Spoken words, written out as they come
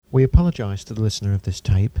We apologise to the listener of this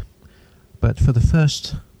tape, but for the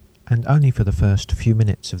first, and only for the first few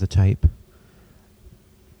minutes of the tape,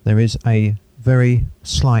 there is a very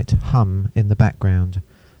slight hum in the background.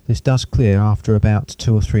 This does clear after about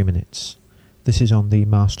 2 or 3 minutes. This is on the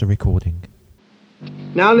master recording.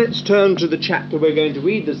 Now let's turn to the chapter we're going to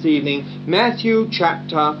read this evening, Matthew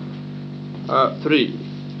chapter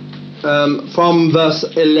 3, from verse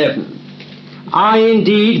 11. I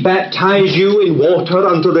indeed baptize you in water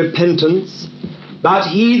unto repentance, but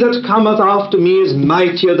he that cometh after me is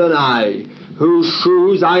mightier than I, whose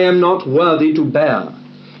shoes I am not worthy to bear.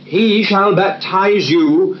 He shall baptize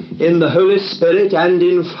you in the Holy Spirit and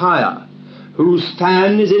in fire, whose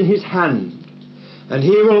fan is in his hand. And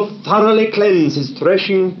he will thoroughly cleanse his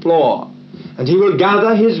threshing floor, and he will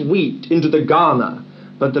gather his wheat into the garner,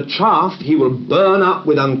 but the chaff he will burn up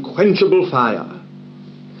with unquenchable fire.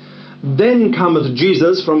 Then cometh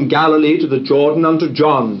Jesus from Galilee to the Jordan unto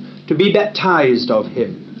John, to be baptized of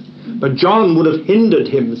him. But John would have hindered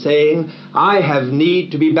him, saying, I have need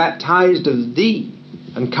to be baptized of thee,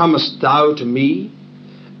 and comest thou to me?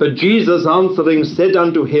 But Jesus answering said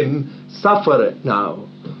unto him, Suffer it now,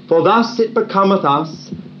 for thus it becometh us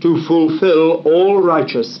to fulfill all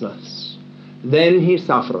righteousness. Then he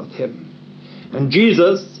suffereth him. And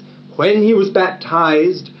Jesus, when he was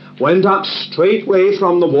baptized, went up straightway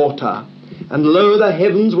from the water, and lo, the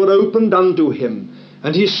heavens were opened unto him,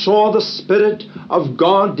 and he saw the Spirit of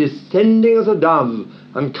God descending as a dove,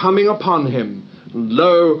 and coming upon him. And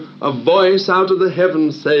lo, a voice out of the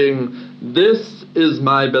heavens saying, This is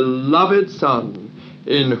my beloved Son,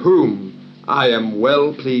 in whom I am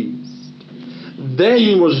well pleased.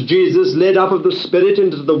 Then was Jesus led up of the Spirit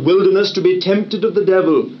into the wilderness to be tempted of the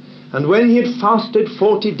devil. And when he had fasted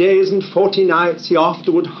 40 days and 40 nights, he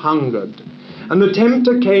afterward hungered. And the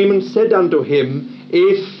tempter came and said unto him,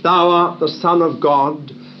 If thou art the Son of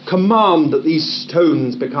God, command that these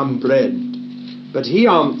stones become bread. But he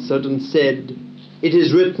answered and said, It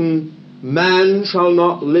is written, Man shall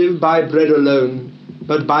not live by bread alone,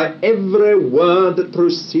 but by every word that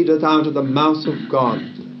proceedeth out of the mouth of God.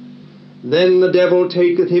 Then the devil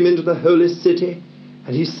taketh him into the holy city,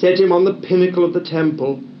 and he set him on the pinnacle of the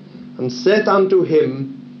temple, and saith unto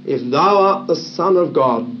him, If thou art the Son of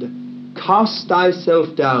God, cast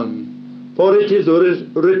thyself down, for it is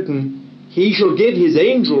written, He shall give his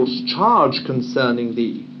angels charge concerning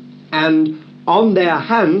thee, and on their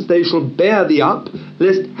hands they shall bear thee up,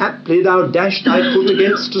 lest haply thou dash thy foot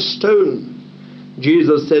against a stone.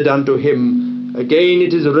 Jesus said unto him, Again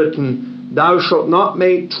it is written, Thou shalt not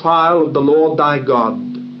make trial of the Lord thy God.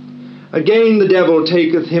 Again the devil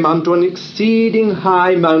taketh him unto an exceeding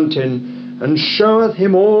high mountain, and showeth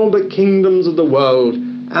him all the kingdoms of the world,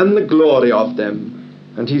 and the glory of them.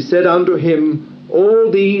 And he said unto him,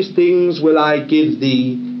 All these things will I give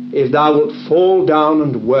thee, if thou wilt fall down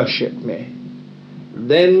and worship me.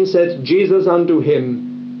 Then saith Jesus unto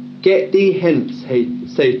him, Get thee hence,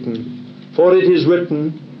 Satan, for it is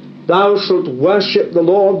written, Thou shalt worship the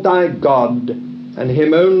Lord thy God, and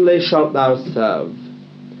him only shalt thou serve.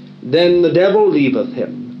 Then the devil leaveth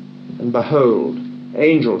him, and behold,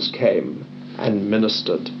 angels came and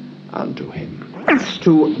ministered unto him.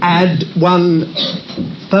 To add one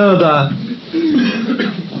further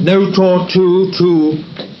note or two to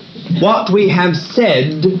what we have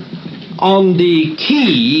said on the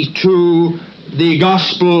key to the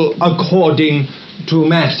Gospel according to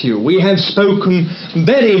Matthew. We have spoken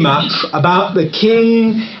very much about the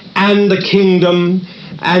King and the kingdom,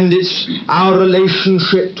 and our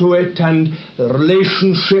relationship to it, and the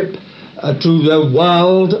relationship to the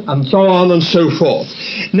world, and so on and so forth.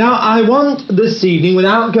 Now, I want this evening,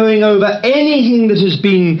 without going over anything that has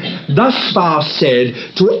been thus far said,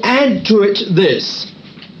 to add to it this.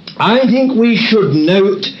 I think we should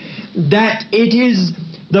note that it is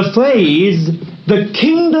the phrase, the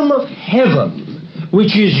kingdom of heaven,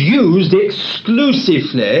 which is used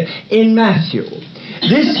exclusively in Matthew.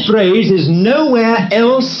 This phrase is nowhere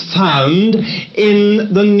else found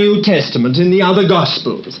in the New Testament, in the other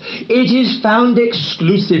Gospels. It is found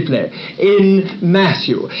exclusively in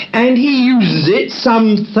Matthew, and he uses it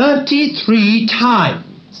some 33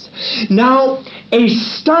 times. Now, a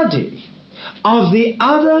study of the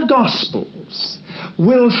other Gospels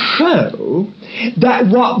will show that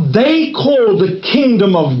what they call the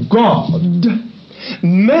kingdom of God,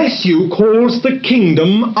 Matthew calls the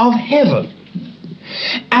kingdom of heaven.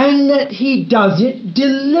 And that he does it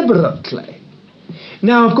deliberately.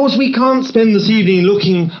 Now, of course, we can't spend this evening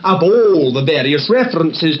looking up all the various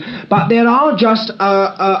references, but there are just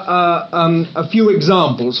a few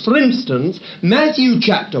examples. For instance, Matthew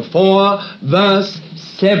chapter 4, verse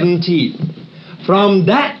 17. From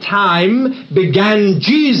that time began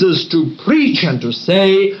Jesus to preach and to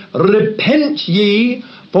say, Repent ye,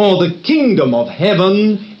 for the kingdom of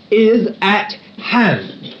heaven is at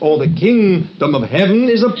hand, or the kingdom of heaven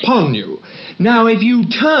is upon you. Now, if you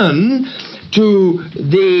turn to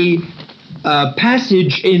the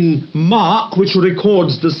passage in Mark, which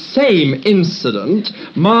records the same incident,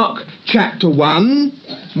 Mark chapter 1,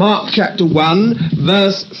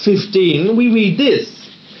 verse 15, we read this,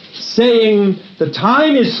 saying, The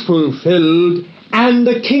time is fulfilled, and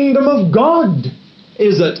the kingdom of God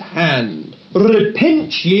is at hand.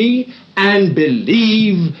 Repent ye and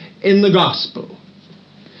believe in the gospel.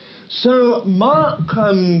 So Mark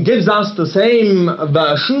gives us the same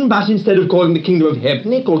version, but instead of calling the kingdom of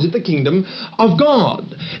heaven, he calls it the kingdom of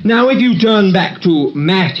God. Now, if you turn back to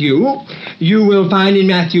Matthew, you will find in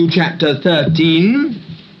Matthew chapter 13,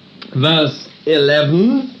 verse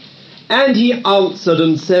 11, And he answered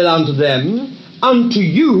and said unto them, Unto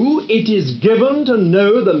you it is given to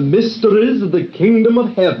know the mysteries of the kingdom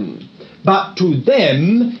of heaven, but to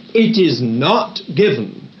them it is not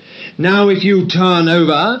given. Now, if you turn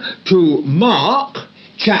over to Mark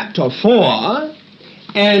chapter 4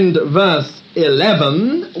 and verse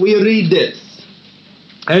 11, we read this.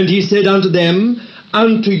 And he said unto them,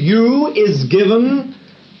 Unto you is given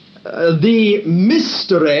the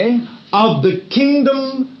mystery of the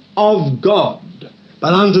kingdom of God.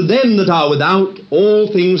 But unto them that are without, all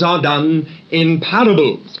things are done in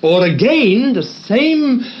parables. Or again, the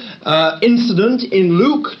same incident in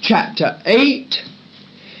Luke chapter 8,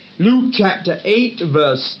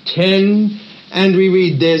 verse 10, and we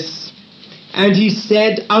read this, And he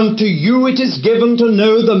said, Unto you it is given to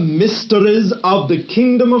know the mysteries of the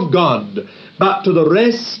kingdom of God, but to the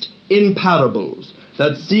rest in parables,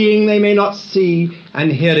 that seeing they may not see,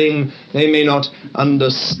 and hearing they may not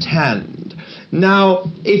understand. Now,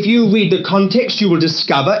 if you read the context, you will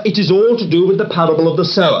discover it is all to do with the parable of the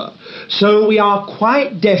sower. So we are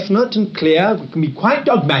quite definite and clear, we can be quite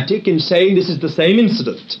dogmatic in saying this is the same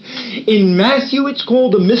incident. In Matthew it's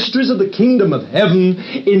called the mysteries of the kingdom of heaven.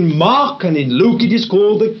 In Mark and in Luke it is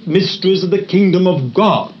called the mysteries of the kingdom of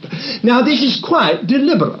God. Now this is quite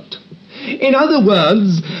deliberate. In other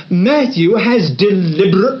words, Matthew has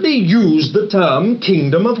deliberately used the term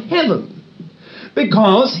kingdom of heaven,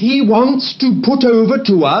 because he wants to put over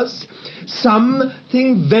to us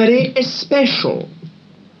something very especial.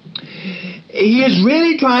 He is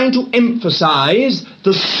really trying to emphasize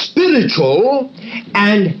the spiritual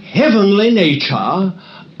and heavenly nature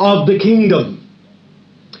of the kingdom.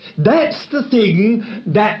 That's the thing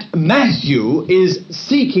that Matthew is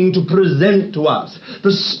seeking to present to us,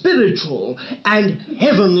 the spiritual and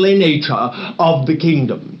heavenly nature of the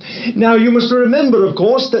kingdom. Now, you must remember, of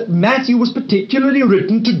course, that Matthew was particularly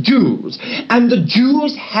written to Jews, and the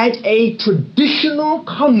Jews had a traditional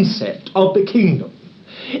concept of the kingdom.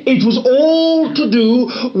 It was all to do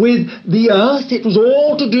with the earth. It was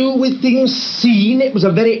all to do with things seen. It was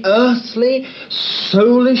a very earthly,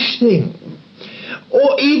 soulish thing.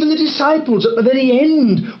 Or even the disciples at the very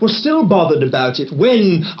end were still bothered about it.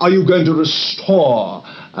 When are you going to restore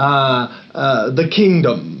the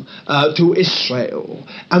kingdom to Israel?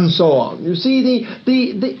 And so on. You see,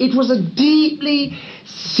 it was a deeply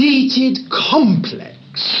seated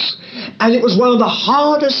complex. And it was one of the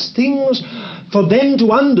hardest things for them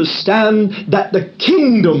to understand, that the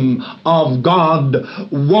kingdom of God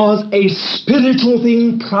was a spiritual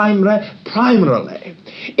thing primarily.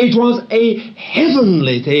 It was a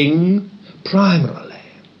heavenly thing primarily.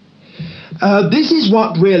 This is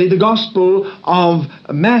what really the Gospel of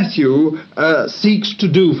Matthew seeks to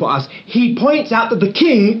do for us. He points out that the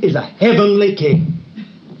king is a heavenly king.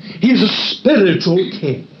 He is a spiritual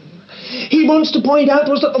king. He wants to point out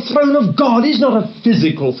to us that the throne of God is not a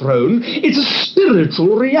physical throne, it's a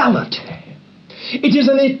spiritual reality. It is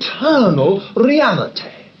an eternal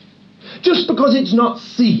reality. Just because it's not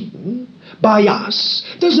seen by us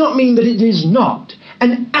does not mean that it is not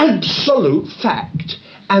an absolute fact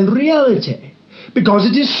and reality. Because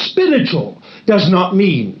it is spiritual does not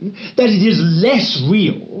mean that it is less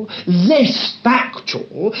real, less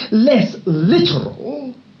factual, less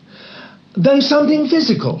literal than something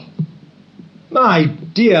physical. My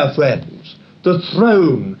dear friends, the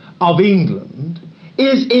throne of England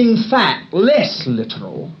is in fact less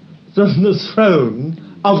literal than the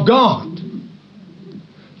throne of God.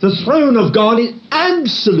 The throne of God is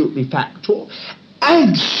absolutely factual,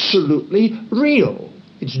 absolutely real.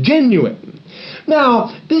 It's genuine.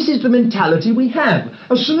 Now, this is the mentality we have.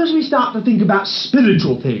 As soon as we start to think about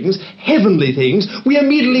spiritual things, heavenly things, we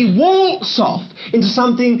immediately waltz off into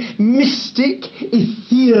something mystic,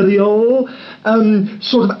 ethereal,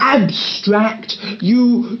 sort of abstract.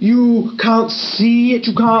 You can't see it,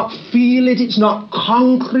 you can't feel it, it's not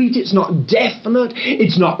concrete, it's not definite,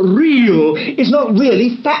 it's not real, it's not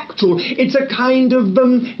really factual. It's a kind of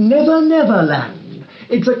never land.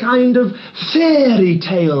 It's a kind of fairy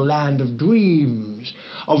tale land of dreams,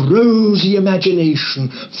 of rosy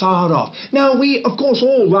imagination far off. Now, we, of course,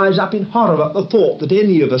 all rise up in horror at the thought that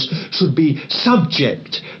any of us should be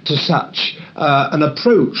subject to such an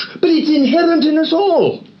approach, but it's inherent in us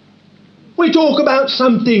all. We talk about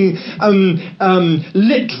something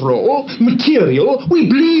literal, material, we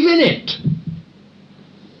believe in it.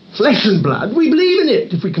 Flesh and blood, we believe in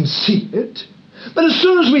it if we can see it. But as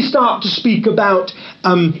soon as we start to speak about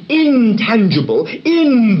intangible,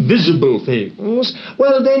 invisible things,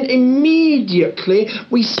 well then immediately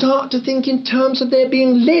we start to think in terms of there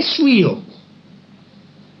being less real,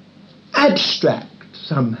 abstract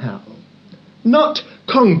somehow, not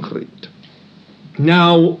concrete.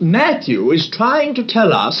 Now, Matthew is trying to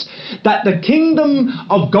tell us that the kingdom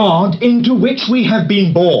of God into which we have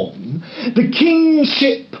been born, the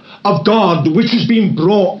kingship of God which has been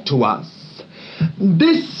brought to us,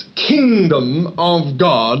 this kingdom of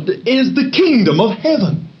God is the kingdom of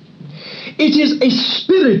heaven. It is a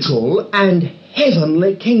spiritual and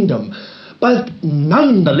heavenly kingdom, but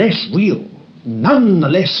nonetheless real,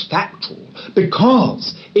 nonetheless factual,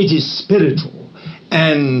 because it is spiritual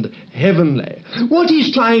and heavenly. What he's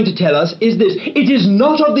trying to tell us is this: it is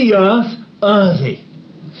not of the earth, earthy.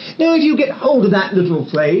 Now, if you get hold of that little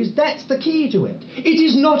phrase, that's the key to it. It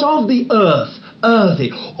is not of the earth,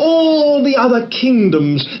 earthy. All the other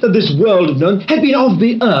kingdoms that this world have known have been of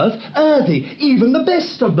the earth, earthy, even the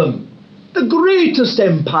best of them. The greatest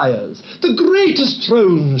empires, the greatest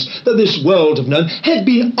thrones that this world have known have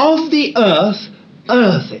been of the earth,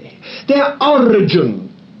 earthy. Their origin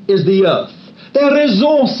is the earth. Their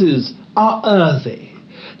resources are earthy.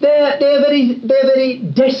 Their very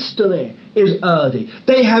destiny is earthy.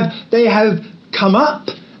 They have come up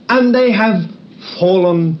and they have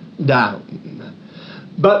fallen down.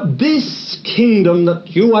 But this kingdom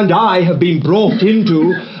that you and I have been brought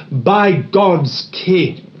into by God's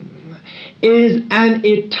King is an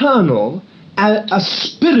eternal, a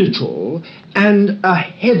spiritual, and a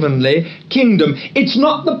heavenly kingdom. It's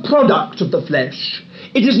not the product of the flesh.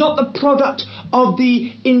 It is not the product of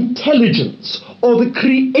the intelligence or the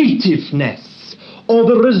creativeness or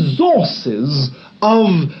the resources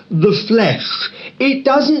of the flesh. It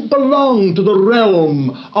doesn't belong to the realm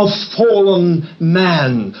of fallen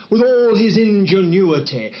man with all his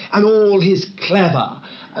ingenuity and all his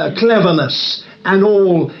cleverness and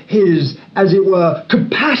all his, as it were,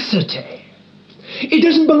 capacity. It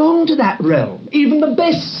doesn't belong to that realm, even the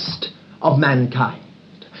best of mankind.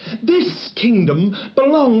 This kingdom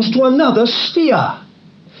belongs to another sphere.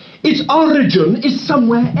 Its origin is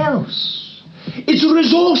somewhere else. Its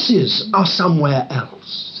resources are somewhere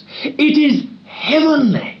else. It is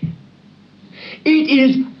heavenly. It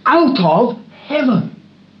is out of heaven.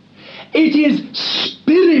 It is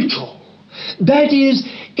spiritual. That is,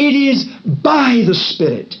 it is by the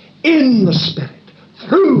Spirit, in the Spirit,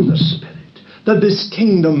 through the Spirit, that this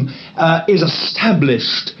kingdom is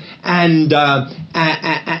established and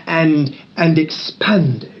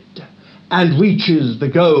expanded and reaches the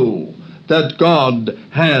goal that God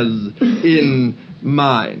has in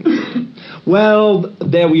mind. Well,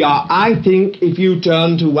 there we are. I think if you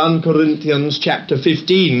turn to 1 Corinthians chapter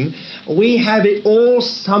 15, we have it all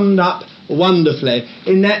summed up wonderfully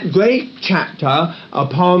in that great chapter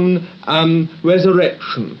upon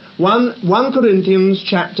resurrection. 1 Corinthians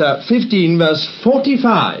chapter 15 verse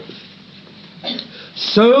 45.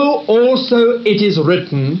 So also it is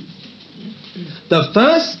written, the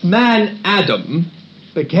first man Adam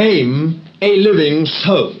became a living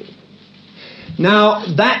soul. Now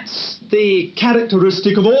that's the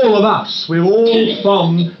characteristic of all of us. We're all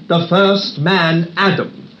from the first man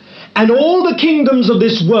Adam. And all the kingdoms of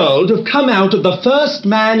this world have come out of the first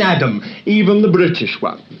man Adam, even the British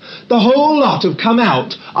one. The whole lot have come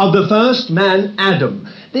out of the first man Adam.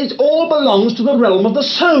 This all belongs to the realm of the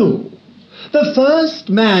soul. The first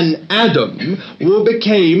man Adam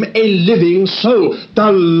became a living soul.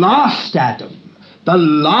 The last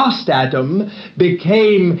Adam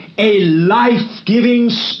became a life-giving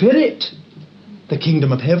spirit. The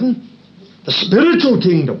kingdom of heaven, the spiritual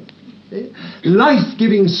kingdom,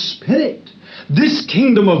 life-giving spirit. This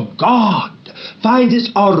kingdom of God finds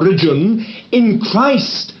its origin in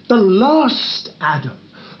Christ, the last Adam,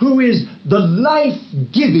 who is the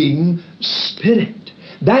life-giving Spirit.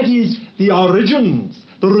 That is, the origins,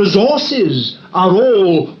 the resources are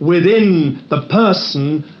all within the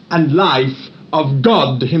person and life of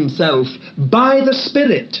God himself by the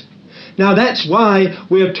Spirit. Now that's why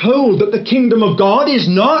we're told that the kingdom of God is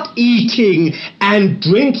not eating and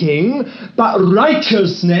drinking, but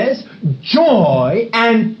righteousness, joy,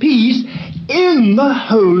 and peace in the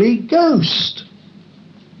Holy Ghost.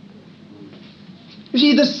 You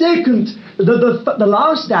see, the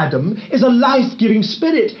last Adam is a life-giving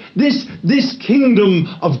Spirit. This kingdom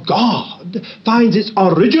of God finds its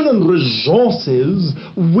origin and resources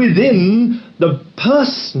within the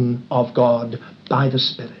person of God by the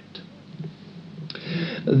Spirit.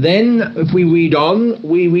 Then, if we read on,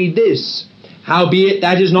 we read this: howbeit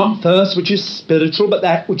that is not first which is spiritual, but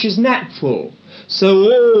that which is natural. So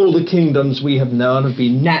all the kingdoms we have known have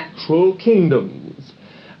been natural kingdoms.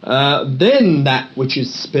 Then that which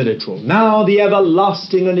is spiritual. Now the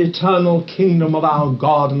everlasting and eternal kingdom of our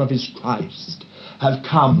God and of his Christ have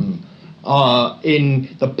come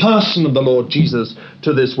in the person of the Lord Jesus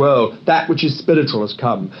to this world. That which is spiritual has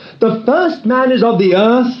come. The first man is of the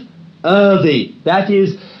earth, earthy. That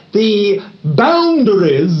is, the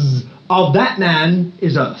boundaries of that man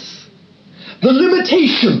is earth. The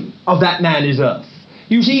limitation of that man is earth.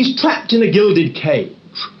 You see, he's trapped in a gilded cage.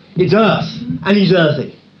 It's earth, and he's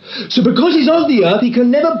earthy. So because he's of the earth, he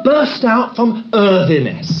can never burst out from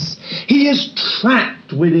earthiness. He is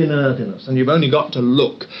trapped within earthiness, and you've only got to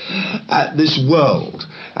look at this world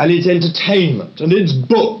and its entertainment and its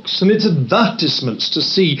books and its advertisements to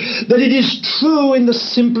see that it is true in the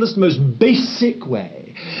simplest, most basic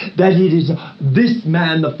way that it is this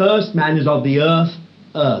man, the first man, is of the earth,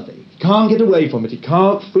 earthy. He can't get away from it. He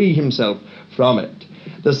can't free himself from it.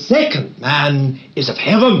 The second man is of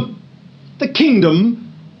heaven, the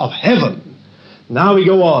kingdom of heaven. Now we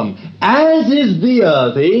go on. As is the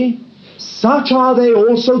earthy, such are they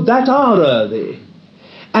also that are earthy.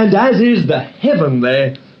 And as is the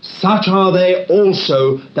heavenly, such are they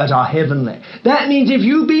also that are heavenly. That means if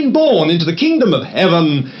you've been born into the kingdom of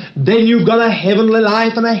heaven, then you've got a heavenly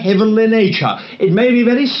life and a heavenly nature. It may be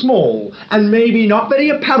very small and maybe not very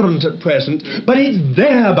apparent at present, but it's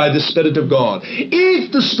there by the Spirit of God.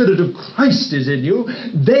 If the Spirit of Christ is in you,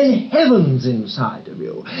 then heaven's inside of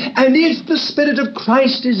you. And if the Spirit of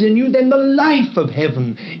Christ is in you, then the life of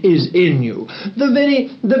heaven is in you. The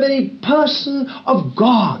very person of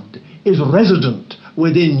God is resident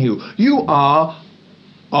within you. You are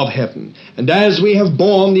of heaven. And as we have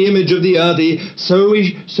borne the image of the earthy, so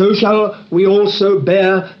shall we also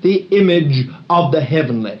bear the image of the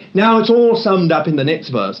heavenly. Now it's all summed up in the next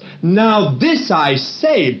verse. Now this I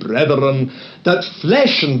say, brethren, that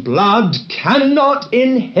flesh and blood cannot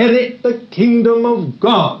inherit the kingdom of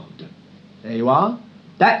God. There you are.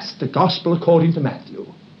 That's the gospel according to Matthew.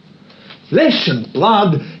 Flesh and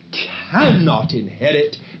blood cannot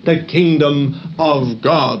inherit the kingdom of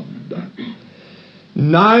God.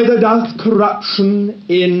 Neither doth corruption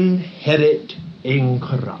inherit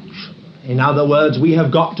incorruption. In other words, we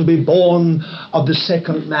have got to be born of the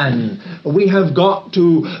second man. We have got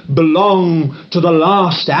to belong to the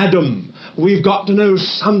last Adam. We've got to know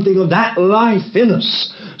something of that life in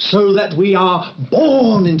us so that we are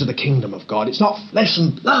born into the kingdom of God. It's not flesh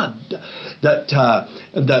and blood that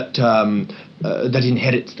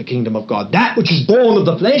inherits the kingdom of God. That which is born of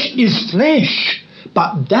the flesh is flesh,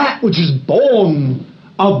 but that which is born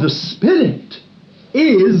of the Spirit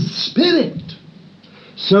is spirit.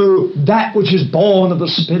 So that which is born of the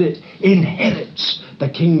Spirit inherits the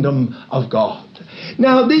kingdom of God.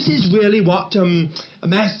 Now this is really what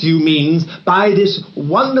Matthew means by this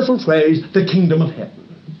wonderful phrase, the kingdom of heaven.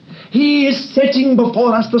 He is setting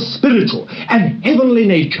before us the spiritual and heavenly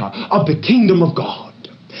nature of the kingdom of God.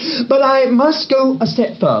 But I must go a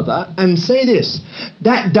step further and say this.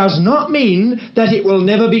 That does not mean that it will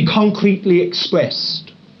never be concretely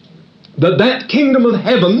expressed. That kingdom of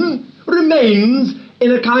heaven remains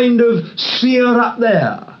in a kind of sphere up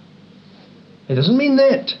there. It doesn't mean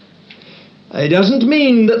that. It doesn't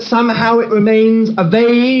mean that somehow it remains a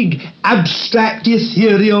vague, abstract,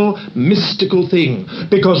 ethereal, mystical thing.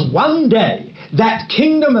 Because one day that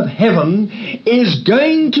kingdom of heaven is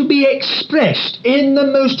going to be expressed in the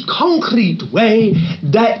most concrete way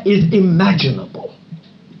that is imaginable.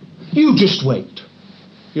 You just wait.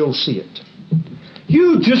 You'll see it.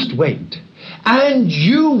 You just wait. And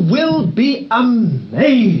you will be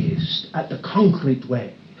amazed at the concrete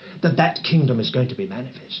way that kingdom is going to be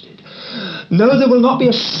manifested. No, there will not be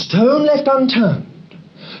a stone left unturned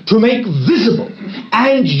to make visible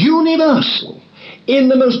and universal in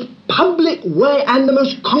the most public way and the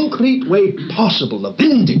most concrete way possible, the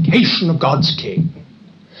vindication of God's King.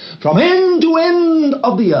 From end to end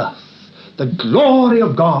of the earth, the glory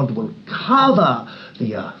of God will cover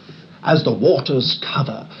the earth as the waters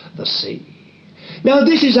cover the sea. Now,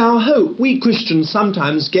 this is our hope. We Christians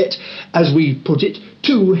sometimes get, as we put it,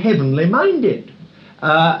 too heavenly minded.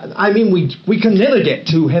 We can never get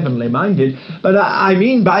too heavenly minded, but I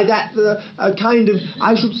mean by that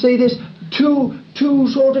I should say this, too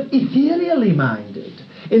sort of ethereally minded.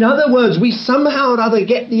 In other words, we somehow or other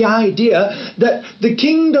get the idea that the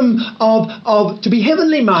kingdom of to be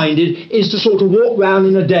heavenly minded is to sort of walk round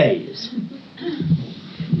in a daze.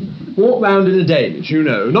 Walk round in a daze, you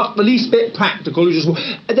know, not the least bit practical.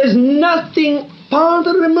 There's nothing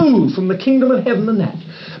farther removed from the kingdom of heaven than that.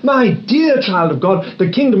 My dear child of God, the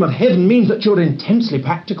kingdom of heaven means that you're intensely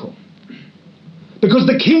practical. Because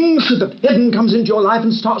the kingship of heaven comes into your life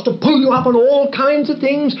and starts to pull you up on all kinds of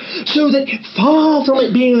things, so that far from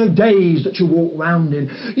it being a daze that you walk round in,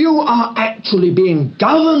 you are actually being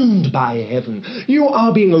governed by heaven. You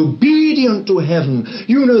are being obedient to heaven.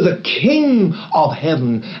 You know the King of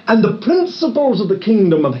heaven, and the principles of the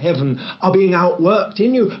kingdom of heaven are being outworked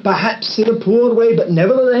in you, perhaps in a poor way, but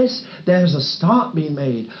nevertheless there's a start being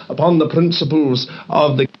made upon the principles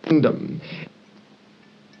of the kingdom.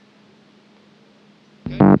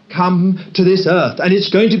 Come to this earth, and it's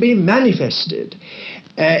going to be manifested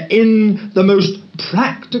in the most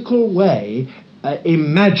practical way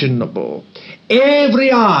imaginable.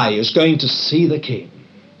 Every eye is going to see the King.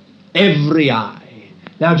 Every eye.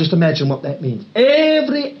 Now just imagine what that means.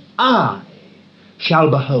 Every eye shall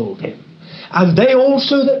behold him, and they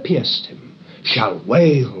also that pierced him shall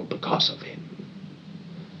wail because of him.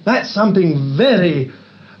 That's something very,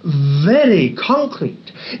 very concrete.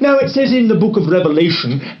 Now it says in the book of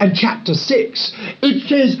Revelation and chapter 6, it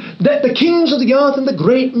says that the kings of the earth and the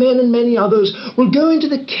great men and many others will go into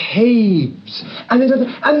the caves and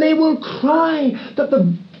they will cry that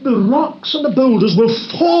the rocks and the boulders will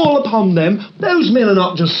fall upon them. Those men are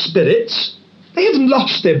not just spirits. They haven't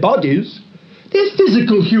lost their bodies. They're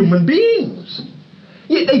physical human beings.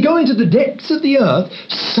 Yet they go into the depths of the earth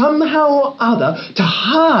somehow or other to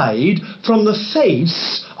hide from the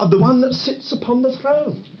face of the one that sits upon the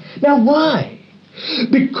throne. Now why?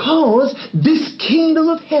 Because this kingdom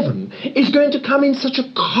of heaven is going to come in such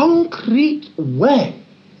a concrete way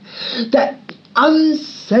that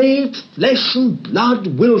unsaved flesh and blood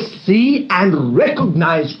will see and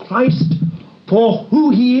recognize Christ for who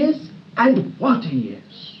he is and what he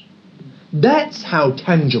is. That's how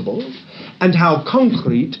tangible and how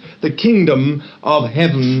concrete the kingdom of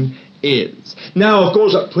heaven is. Now, of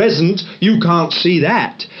course, at present, you can't see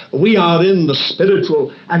that. We are in the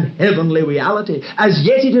spiritual and heavenly reality. As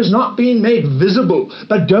yet it has not been made visible.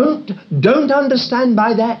 But don't understand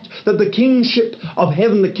by that the kingship of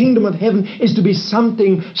heaven, the kingdom of heaven, is to be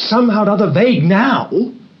something somehow or other vague now.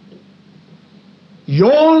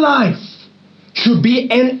 Your life should be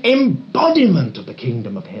an embodiment of the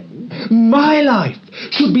kingdom of heaven. My life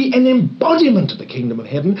should be an embodiment of the kingdom of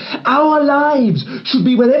heaven. Our lives should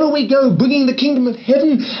be, wherever we go, bringing the kingdom of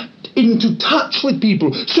heaven into touch with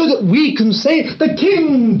people so that we can say, the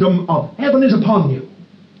kingdom of heaven is upon you.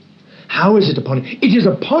 How is it upon you? It is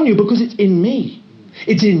upon you because it's in me.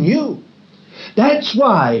 It's in you. That's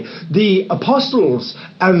why the apostles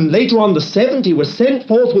and later on the 70 were sent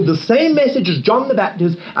forth with the same message as John the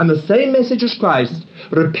Baptist and the same message as Christ.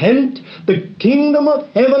 Repent, the kingdom of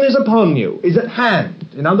heaven is upon you, is at hand.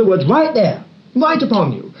 In other words, right there, right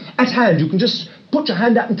upon you, at hand. You can just put your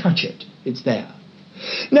hand out and touch it. It's there.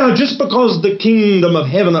 Now, just because the kingdom of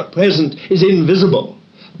heaven at present is invisible,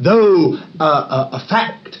 though a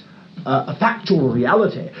factual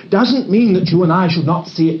reality, doesn't mean that you and I should not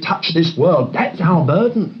see it touch this world. That's our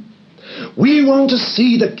burden. We want to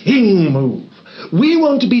see the King move. We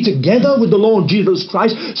want to be together with the Lord Jesus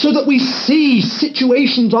Christ so that we see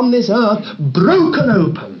situations on this earth broken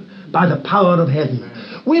open by the power of heaven.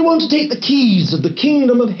 We want to take the keys of the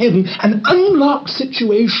kingdom of heaven and unlock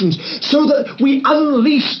situations so that we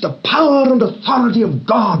unleash the power and authority of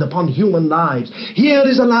God upon human lives. Here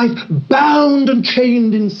is a life bound and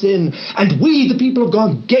chained in sin, and we, the people of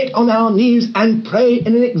God, get on our knees and pray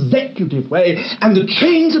in an executive way, and the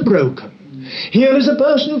chains are broken. Here is a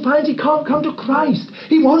person who finds he can't come to Christ.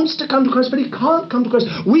 He wants to come to Christ, but he can't come to Christ.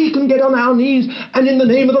 We can get on our knees, and in the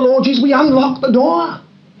name of the Lord Jesus, we unlock the door.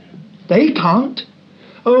 They can't.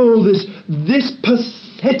 Oh, this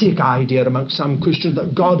pathetic idea amongst some Christians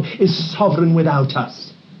that God is sovereign without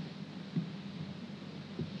us.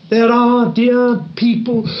 There are, dear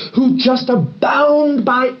people, who just are bound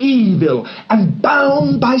by evil and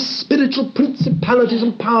bound by spiritual principalities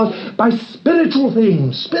and powers, by spiritual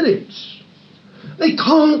things, spirits. They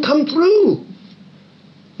can't come through.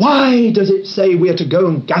 Why does it say we are to go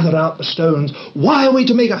and gather out the stones? Why are we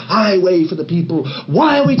to make a highway for the people?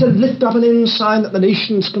 Why are we to lift up an ensign that the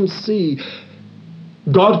nations can see?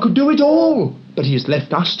 God could do it all, but he has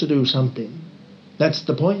left us to do something. That's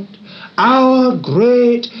the point. Our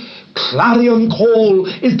great clarion call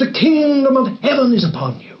is the kingdom of heaven is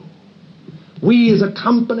upon you. We as a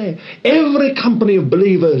company, every company of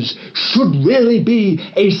believers, should really be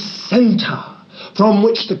a center from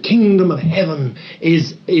which the kingdom of heaven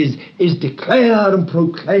is declared and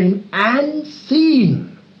proclaimed and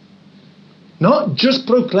seen. Not just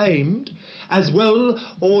proclaimed. As well,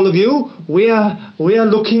 all of you, we are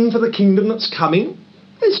looking for the kingdom that's coming.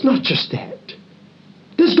 It's not just that.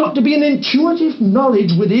 There's got to be an intuitive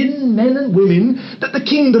knowledge within men and women that the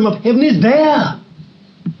kingdom of heaven is there.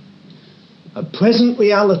 A present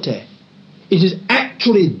reality. It is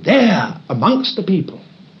actually there amongst the people.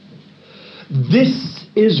 This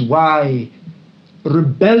is why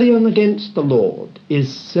rebellion against the Lord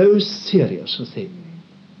is so serious a thing.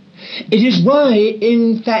 It is why,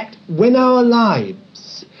 in fact, when our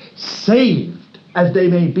lives, saved as they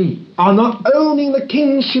may be, are not owning the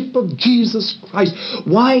kingship of Jesus Christ,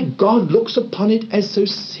 why God looks upon it as so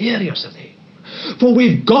serious a thing. For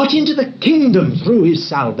we've got into the kingdom through his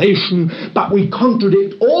salvation, but we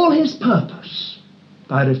contradict all his purpose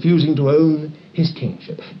by refusing to own his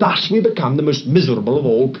kingship. Thus we become the most miserable of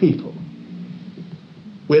all people.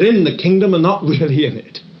 We're in the kingdom and not really in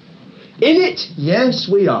it. In it, yes,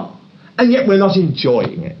 we are. And yet we're not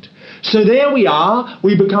enjoying it. So there we are.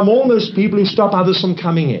 We become almost people who stop others from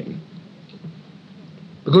coming in.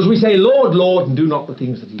 Because we say, Lord, Lord, and do not the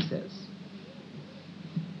things that he says.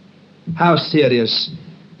 How serious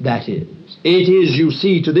that is. It is, you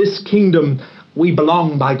see, to this kingdom we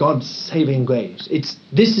belong by God's saving grace.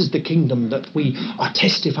 This is the kingdom that we are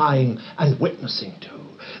testifying and witnessing to.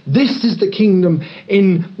 This is the kingdom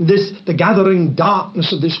in the gathering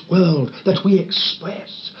darkness of this world that we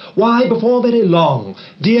express. Why, before very long,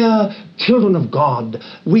 dear children of God,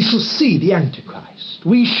 we shall see the Antichrist.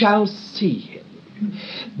 We shall see him.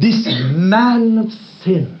 This man of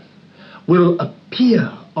sin will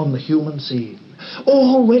appear on the human scene.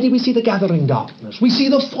 Already we see the gathering darkness. We see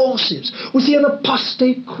the forces. We see an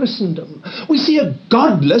apostate Christendom. We see a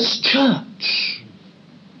godless church.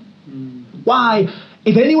 Why,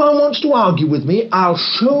 if anyone wants to argue with me, I'll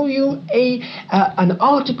show you an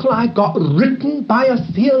article I got written by a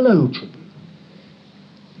theologian.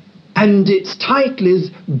 And its title is,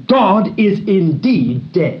 God is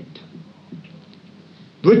Indeed Dead.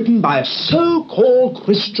 Written by a so-called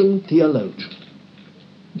Christian theologian.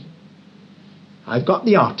 I've got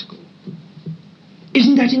the article.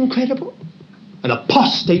 Isn't that incredible? An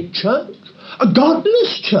apostate church, a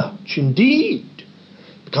godless church, indeed,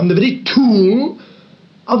 become the very tool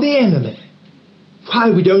of the enemy. Why,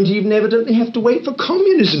 we don't even evidently have to wait for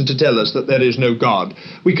communism to tell us that there is no God.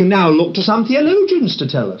 We can now look to some theologians to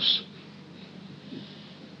tell us.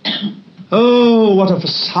 Oh, what a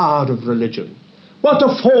facade of religion. What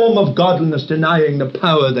a form of godliness denying the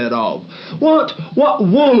power thereof. What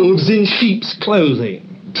wolves in sheep's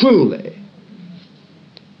clothing, truly.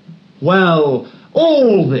 Well,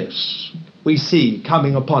 all this we see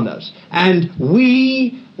coming upon us. And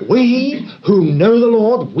we who know the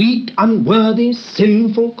Lord, weak, unworthy,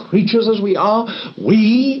 sinful creatures as we are,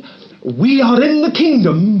 we are in the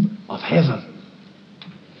kingdom of heaven.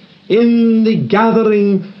 In the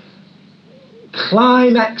gathering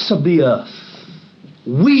climax of the earth,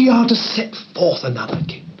 we are to set forth another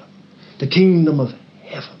kingdom, the kingdom of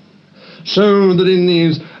heaven, so that in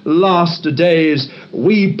these last days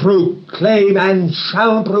we proclaim and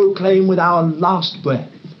shall proclaim with our last breath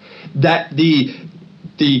that the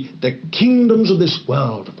kingdoms of this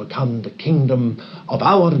world have become the kingdom of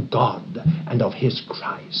our God and of his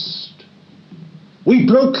Christ. We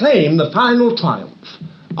proclaim the final triumph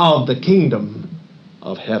of the kingdom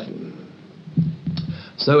of heaven.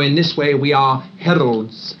 So in this way we are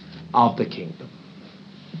heralds of the kingdom.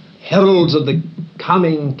 Heralds of the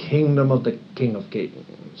coming kingdom of the King of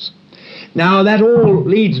Kings. Now that all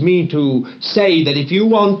leads me to say that if you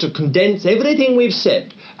want to condense everything we've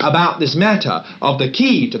said about this matter of the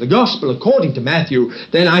key to the gospel according to Matthew,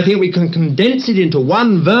 then I think we can condense it into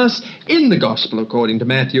one verse in the gospel according to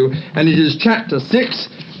Matthew, and it is chapter 6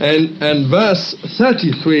 and verse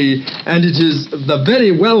 33, and it is the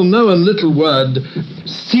very well-known little word,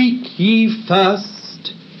 seek ye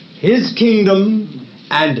first his kingdom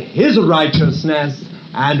and his righteousness,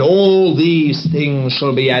 and all these things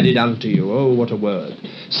shall be added unto you. Oh, what a word.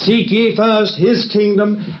 Seek ye first his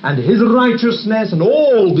kingdom and his righteousness, and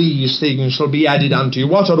all these things shall be added unto you.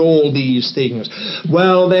 What are all these things?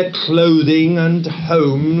 Well, they're clothing and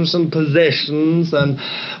homes and possessions and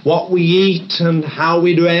what we eat and how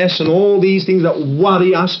we dress and all these things that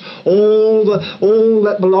worry us, all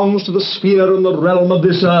that belongs to the sphere and the realm of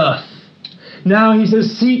this earth. Now he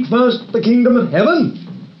says, seek first the kingdom of heaven,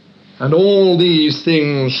 and all these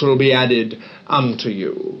things shall be added unto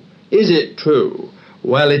you. Is it true?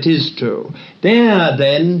 Well, it is true. There,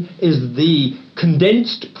 then, is the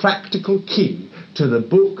condensed practical key to the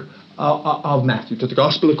book of Matthew, to the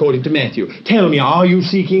Gospel according to Matthew. Tell me, are you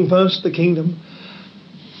seeking first the kingdom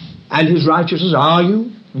and his righteousness? Are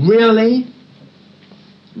you? Really?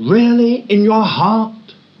 Really? In your heart?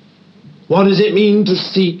 What does it mean to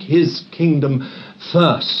seek his kingdom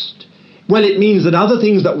first? Well, it means that other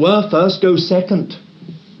things that were first go second,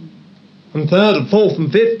 and third, and fourth, and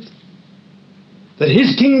fifth. That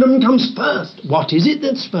his kingdom comes first. What is it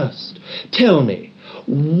that's first? Tell me,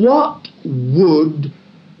 what would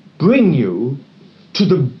bring you to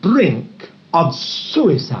the brink of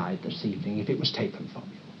suicide this evening if it was taken from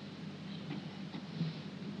you?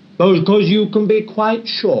 Because you can be quite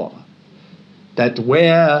sure that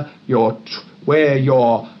where your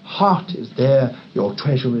heart is, there your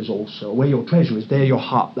treasure is also. Where your treasure is, there your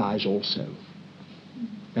heart lies also.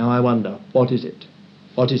 Now I wonder, what is it?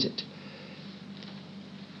 What is it?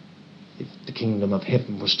 If the kingdom of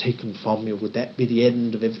heaven was taken from you, would that be the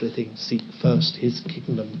end of everything? Seek first his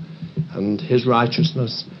kingdom and his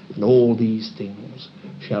righteousness, and all these things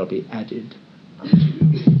shall be added unto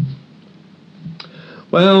you.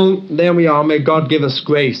 Well, there we are. May God give us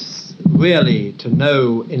grace really to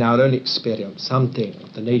know in our own experience something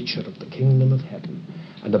of the nature of the kingdom of heaven,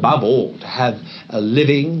 and above all to have a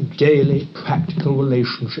living, daily, practical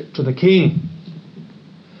relationship to the King.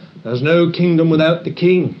 There's no kingdom without the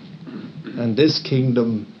King, and this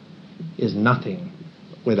kingdom is nothing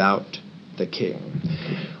without the King.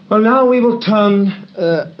 Well, now we will turn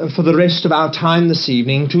for the rest of our time this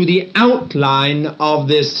evening to the outline of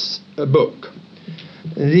this book.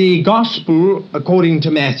 The Gospel, according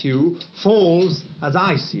to Matthew, falls, as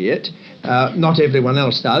I see it, not everyone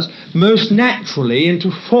else does, most naturally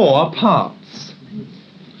into four parts.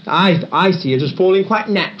 I see it as falling quite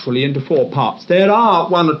naturally into four parts. There are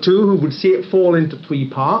one or two who would see it fall into three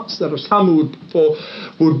parts. There are some who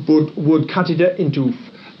would cut it up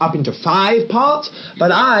into 5 parts,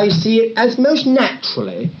 but I see it as most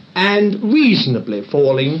naturally and reasonably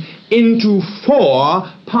falling into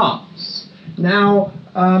 4 parts. Now,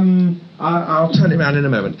 I'll turn it around in a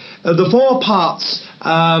moment. The 4 parts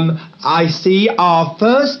I see are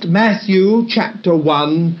first Matthew chapter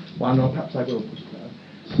 1, or perhaps I will put it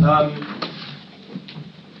there.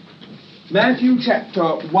 Matthew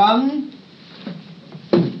chapter 1,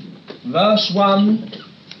 verse 1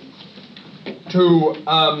 to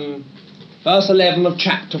verse 11 of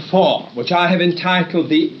chapter 4, which I have entitled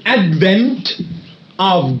The Advent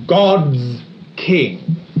of God's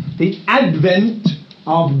King. The Advent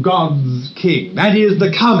of God's King. That is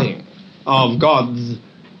the coming of God's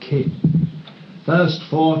King. First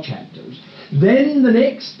 4 chapters. Then the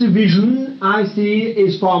next division I see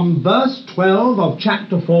is from verse 12 of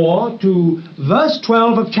chapter 4 to verse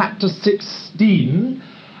 12 of chapter 16,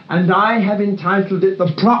 and I have entitled it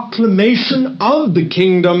The Proclamation of the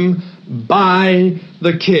Kingdom by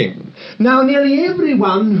the King. Now, nearly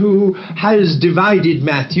everyone who has divided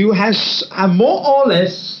Matthew has more or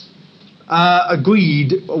less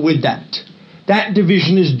agreed with that. That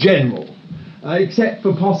division is general, except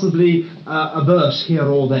for possibly a verse here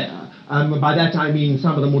or there. By that I mean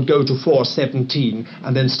some of them would go to 4:17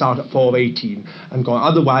 and then start at 4:18 and go on.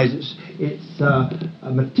 Otherwise, it's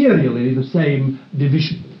materially the same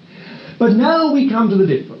division. But now we come to the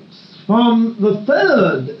difference. From the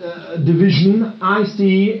third division I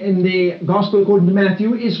see in the Gospel according to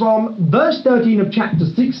Matthew is from verse 13 of chapter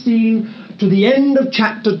 16 to the end of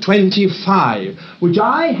chapter 25, which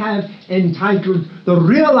I have entitled The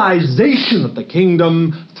Realization of the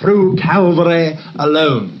Kingdom Through Calvary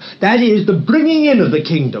Alone. That is, the bringing in of the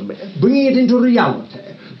kingdom, bringing it into reality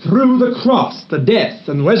through the cross, the death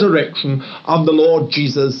and resurrection of the Lord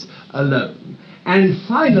Jesus alone. And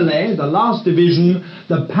finally, the last division,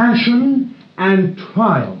 the passion and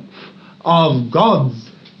triumph of God's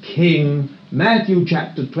King, Matthew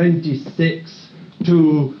chapter 26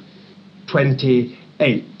 to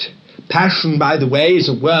 28. Passion, by the way, is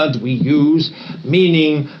a word we use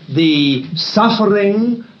meaning the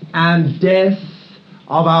suffering and death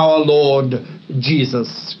of our Lord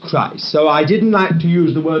Jesus Christ. So I didn't like to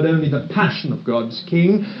use the word only the passion of God's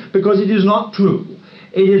King, because it is not true.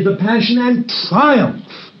 It is the passion and triumph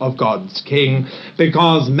of God's King,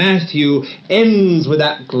 because Matthew ends with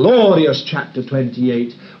that glorious chapter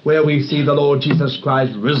 28, where we see the Lord Jesus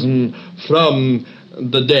Christ risen from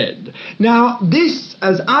the dead. Now, this,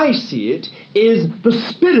 as I see it, is the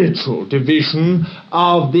spiritual division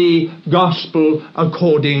of the Gospel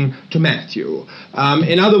according to Matthew.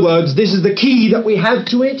 In other words, this is the key that we have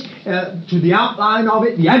to it, to the outline of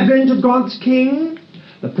it: the advent of God's King,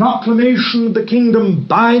 the proclamation of the kingdom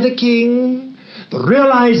by the King, the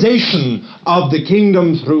realization of the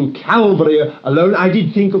kingdom through Calvary alone. I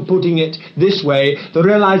did think of putting it this way: the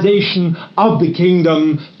realization of the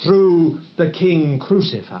kingdom through the King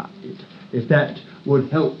crucified, if that would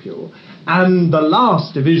help you. And the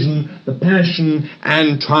last division, the passion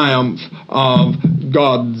and triumph of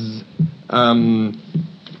God's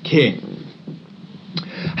King.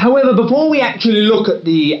 However, before we actually look at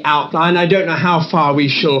the outline, I don't know how far we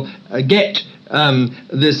shall get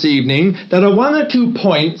this evening. There are one or two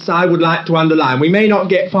points I would like to underline. We may not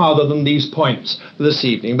get farther than these points this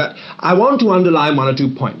evening, but I want to underline one or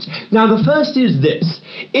two points. Now, the first is this: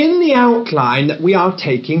 in the outline that we are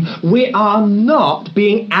taking, we are not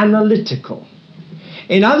being analytical.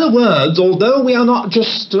 In other words, although we are not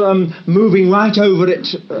just moving right over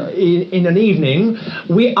it in an evening,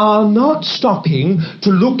 we are not stopping to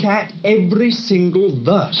look at every single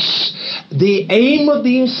verse. The aim of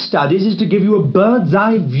these studies is to give you a bird's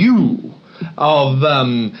eye view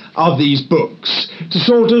of these books, to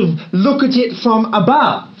sort of look at it from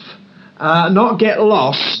above, not get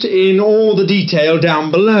lost in all the detail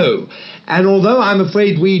down below. And although I'm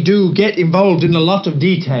afraid we do get involved in a lot of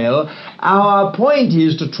detail, our point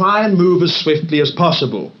is to try and move as swiftly as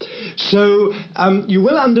possible. So you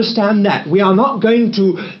will understand that we are not going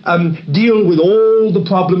to deal with all the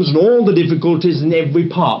problems and all the difficulties in every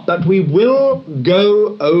part, but we will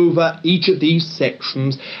go over each of these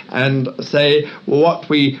sections and say what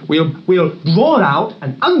we'll draw out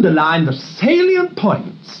and underline the salient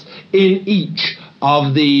points in each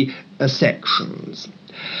of the sections.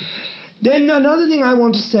 Then another thing I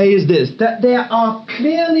want to say is this: that there are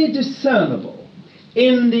clearly discernible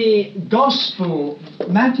in the Gospel,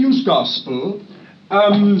 Matthew's Gospel,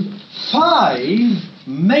 5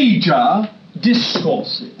 major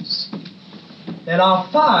discourses. There are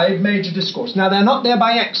 5 major discourses. Now, they're not there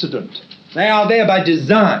by accident. They are there by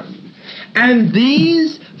design. And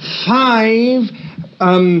these 5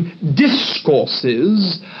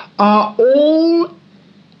 discourses are all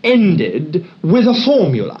ended with a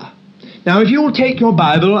formula. Now, if you will take your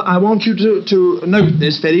Bible, I want you to note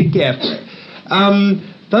this very carefully.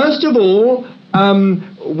 First of all,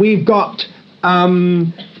 we've got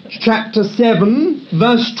chapter 7,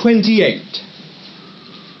 verse 28.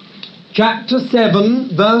 Chapter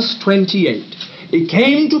 7, verse 28. It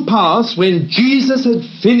came to pass when Jesus had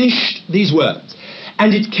finished these words.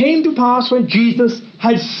 And it came to pass when Jesus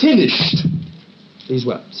had finished these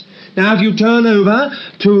words. Now, if you turn over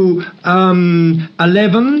to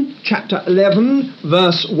chapter 11,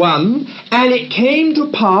 verse 1, and it came to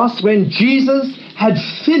pass when Jesus had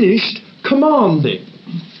finished commanding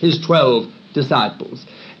his 12 disciples.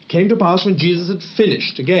 It came to pass when Jesus had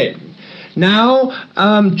finished again. Now,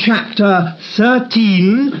 chapter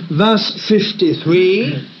 13, verse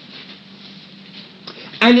 53,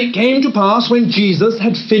 and it came to pass when Jesus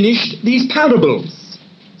had finished these parables.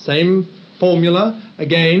 Same formula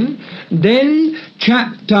again. Then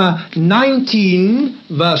chapter 19,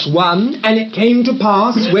 verse 1, and it came to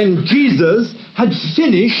pass when Jesus had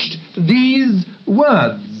finished these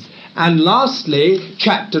words. And lastly,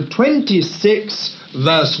 chapter 26,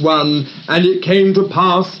 verse 1, and it came to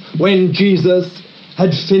pass when Jesus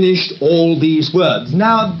had finished all these words.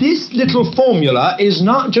 Now, this little formula is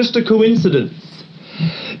not just a coincidence.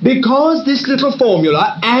 Because this little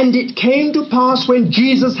formula, and it came to pass when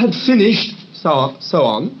Jesus had finished, so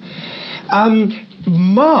on,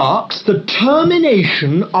 marks the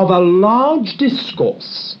termination of a large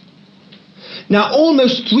discourse. Now,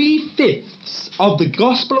 almost 3/5 of the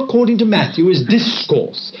Gospel according to Matthew is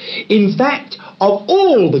discourse. In fact, of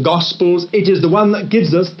all the Gospels, it is the one that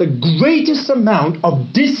gives us the greatest amount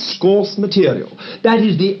of discourse material. That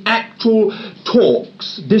is the actual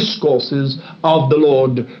talks, discourses of the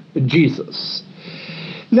Lord Jesus.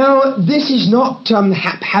 Now, this is not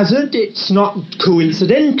haphazard, it's not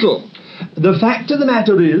coincidental. the fact of the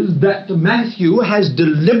matter is that Matthew has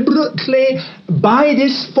deliberately, by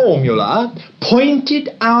this formula, pointed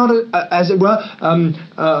our, as it were,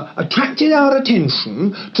 attracted our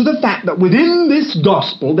attention to the fact that within this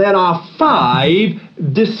gospel there are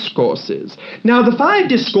 5 discourses. Now, the 5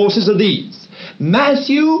 discourses are these: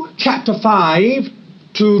 Matthew chapter 5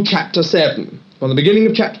 to chapter 7. From the beginning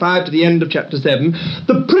of chapter 5 to the end of chapter 7,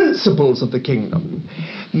 the principles of the kingdom.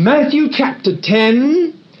 Matthew chapter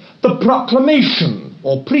 10, the proclamation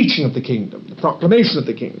or preaching of the kingdom, the proclamation of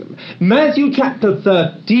the kingdom. Matthew chapter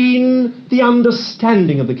 13, the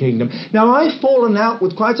understanding of the kingdom. Now, I've fallen out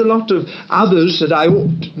with quite a lot of others that I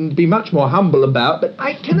ought to be much more humble about, but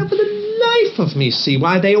I cannot for the life of me see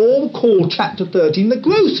why they all call chapter 13 the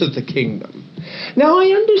growth of the kingdom. Now, I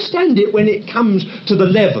understand it when it comes to the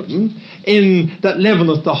leaven, in that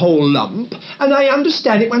leaveneth the whole lump, and I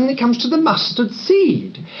understand it when it comes to the mustard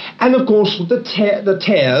seed, and of course the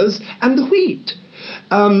tares and the wheat.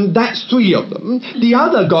 That's 3 of them. The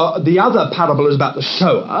other parable is about the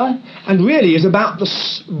sower, and really is about the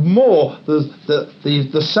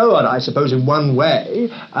sower, I suppose, in one way,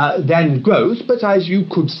 than growth, but as you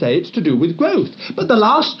could say, it's to do with growth. But the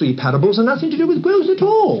last 3 parables are nothing to do with growth at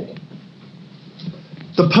all.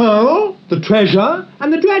 The pearl, the treasure,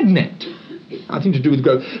 and the dragnet. Nothing to do with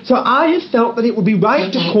growth. So I have felt that it would be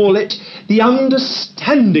right to call it the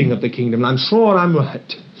understanding of the kingdom, and I'm sure I'm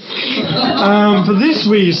right. For this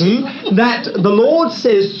reason, that the Lord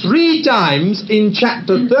says 3 times in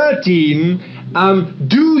chapter 13,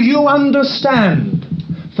 do you understand?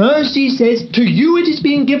 First he says, to you it is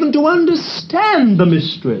being given to understand the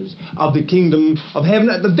mysteries of the kingdom of heaven.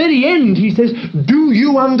 At the very end he says, do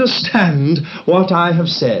you understand what I have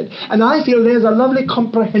said? And I feel there's a lovely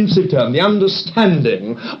comprehensive term, the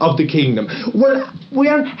understanding of the kingdom. Well, we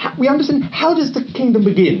understand, how does the kingdom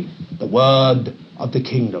begin? The word of the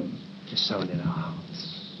kingdom is sown in our hearts.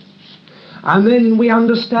 And then we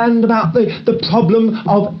understand about the problem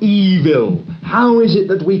of evil. How is it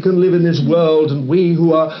that we can live in this world, and we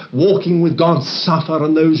who are walking with God suffer,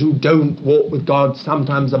 and those who don't walk with God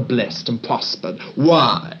sometimes are blessed and prospered?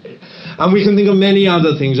 Why? And we can think of many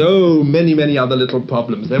other things. Oh, many, many other little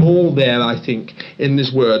problems. They're all there, I think, in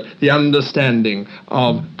this word, the understanding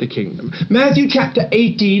of the kingdom. Matthew chapter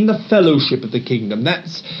 18, the fellowship of the kingdom.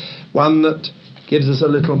 That's one that gives us a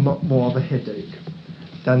little more of a headache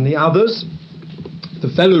than the others. The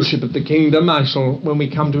fellowship of the kingdom, when we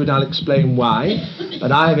come to it, I'll explain why.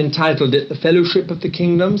 But I have entitled it the fellowship of the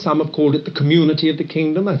kingdom. Some have called it the community of the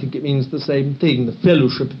kingdom. I think it means the same thing, the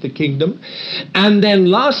fellowship of the kingdom. And then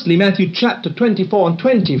lastly, Matthew chapter 24 and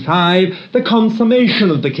 25, the consummation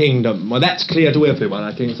of the kingdom. Well, that's clear to everyone,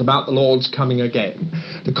 I think. It's about the Lord's coming again,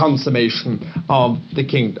 the consummation of the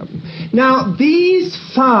kingdom. Now, these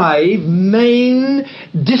 5 main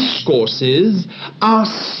discourses are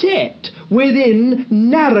set within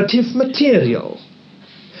narrative material,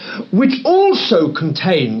 which also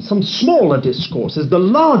contains some smaller discourses. The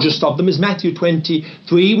largest of them is Matthew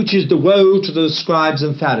 23, which is the woe to the scribes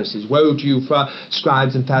and Pharisees. Woe to you, for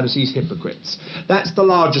scribes and Pharisees, hypocrites. That's the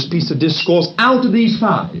largest piece of discourse out of these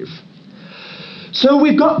 5. So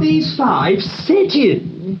we've got these 5 set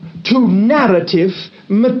in to narrative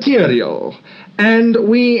material. And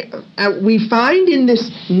we find in this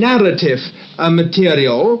narrative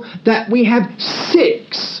material that we have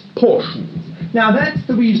 6 portions. Now, that's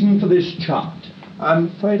the reason for this chart. I'm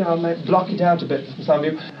afraid I might block it out a bit for some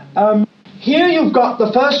of you. Here you've got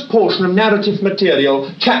the first portion of narrative material,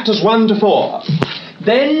 chapters 1 to 4.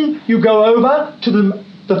 Then you go over to the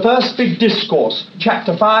first big discourse,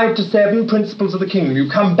 chapter 5 to 7, principles of the kingdom. You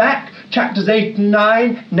come back, chapters 8 and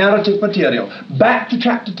 9, narrative material. Back to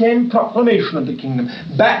chapter 10, proclamation of the kingdom.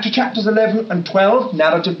 Back to chapters 11 and 12,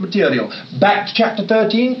 narrative material. Back to chapter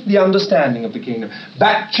 13, the understanding of the kingdom.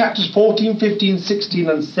 Back to chapters 14, 15, 16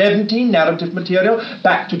 and 17, narrative material.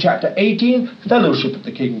 Back to chapter 18, fellowship of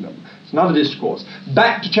the kingdom. It's not a discourse.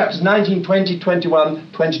 Back to chapters 19, 20, 21,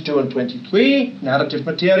 22 and 23, narrative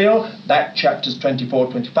material. Back to chapters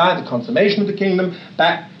 24, 25, the consummation of the kingdom.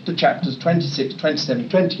 Back to chapters 26, 27,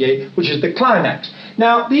 28, which is the climax.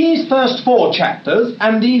 Now, these first 4 chapters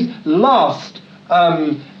and these last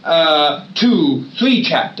 3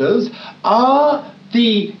 chapters are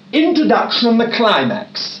the introduction and the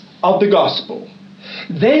climax of the gospel.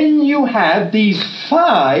 Then you have these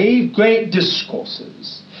 5 great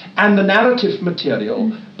discourses and the narrative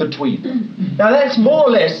material between them. Now, that's more or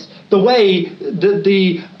less the way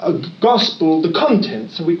the gospel, the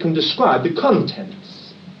contents, we can describe the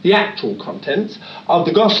contents, the actual contents of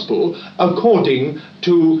the gospel according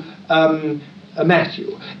to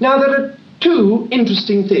Matthew. Now, there are 2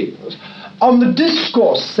 interesting things. on the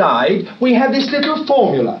discourse side, we have this little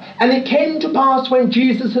formula. And it came to pass when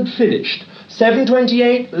Jesus had finished.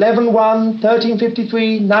 7:28, 11:1,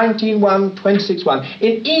 13:53, 19:1, 26:1.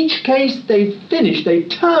 In each case they finish, they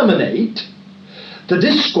terminate the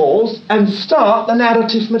discourse and start the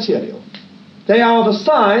narrative material. They are the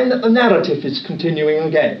sign that the narrative is continuing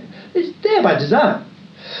again. It's there by design.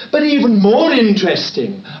 But even more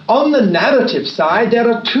interesting, on the narrative side,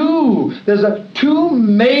 there's two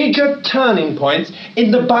major turning points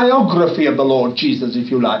in the biography of the Lord Jesus, if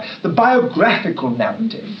you like, the biographical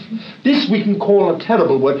narrative. This we can call a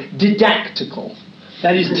terrible word, didactical,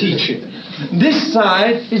 that is teaching. This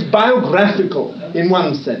side is biographical in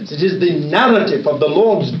one sense. It is the narrative of the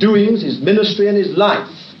Lord's doings, his ministry and his life.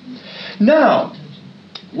 Now,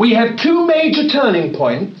 we have two major turning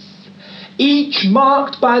points, each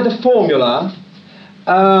marked by the formula,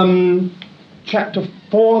 chapter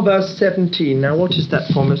 4, verse 17. Now, what is that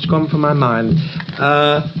formula? It's gone from my mind.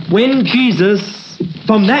 When Jesus,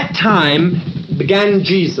 from that time began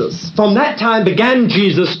Jesus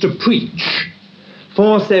to preach.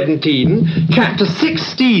 4:17. Chapter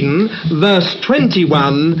 16, verse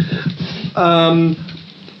 21.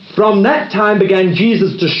 From that time began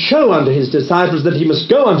Jesus to show unto his disciples that he must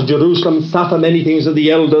go unto Jerusalem, suffer many things of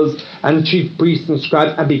the elders and chief priests and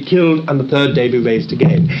scribes, and be killed, and the third day be raised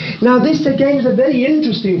again. Now this again is a very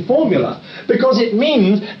interesting formula, because it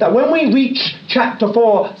means that when we reach chapter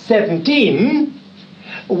 4:17,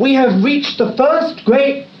 we have reached the first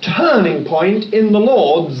great turning point in the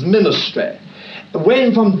Lord's ministry,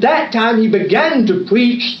 when from that time he began to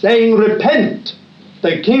preach, saying, "Repent,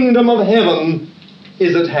 the kingdom of heaven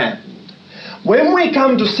is at hand." When we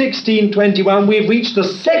come to 16:21, we've reached the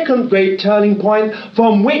second great turning point,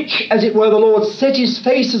 from which, as it were, the Lord set his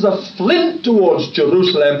face as a flint towards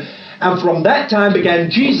Jerusalem, and from that time began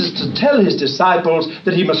Jesus to tell his disciples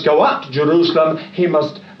that he must go up to Jerusalem, he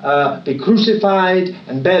must be crucified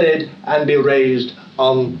and buried and be raised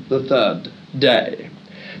on the third day.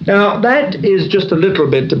 Now that is just a little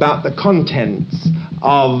bit about the contents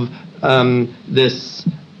of this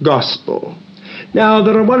gospel. Now,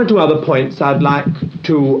 there are one or two other points I'd like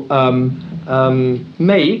to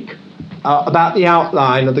make about the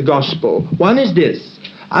outline of the gospel. One is this.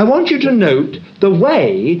 I want you to note the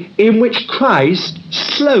way in which Christ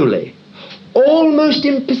slowly, almost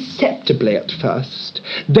imperceptibly at first,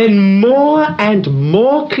 then more and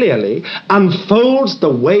more clearly unfolds the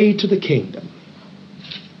way to the kingdom.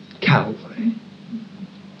 Calvary.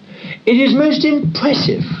 It is most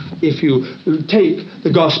impressive, if you take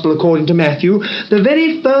the gospel according to Matthew. The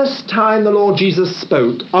very first time the Lord Jesus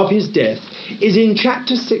spoke of his death is in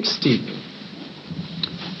chapter 16.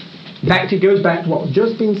 In fact, it goes back to what we've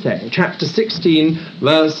just been saying, chapter 16,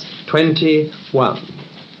 verse 21.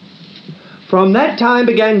 From that time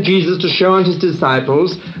began Jesus to show unto his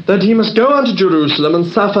disciples that he must go unto Jerusalem and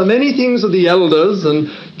suffer many things of the elders and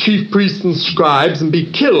chief priests and scribes, and be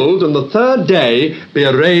killed, and the third day be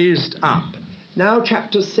raised up. Now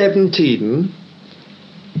chapter 17,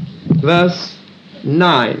 verse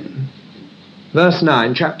 9. Verse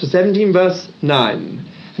 9, chapter 17, verse 9.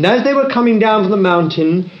 And as they were coming down from the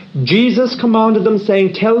mountain, Jesus commanded them,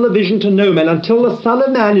 saying, "Tell the vision to no man until the Son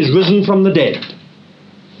of Man is risen from the dead."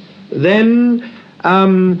 Then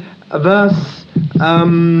verse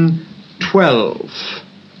 12.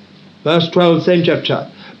 Verse 12, same chapter.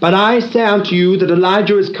 "But I say unto you that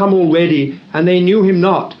Elijah is come already, and they knew him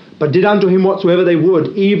not, but did unto him whatsoever they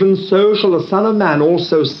would. Even so shall the Son of Man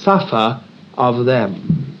also suffer of them."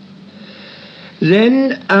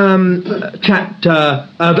 Then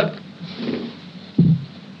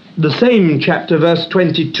the same chapter, verse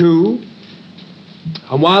 22.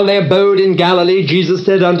 "And while they abode in Galilee, Jesus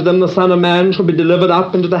said unto them, The Son of Man shall be delivered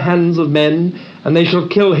up into the hands of men, and they shall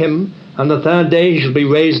kill him, and the third day he shall be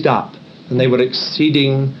raised up. And they were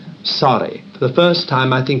exceeding sorry." For the first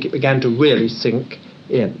time, I think it began to really sink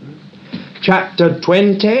in. Chapter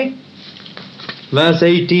 20, verse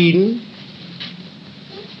 18.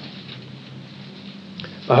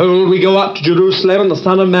 "Behold, we go up to Jerusalem, and the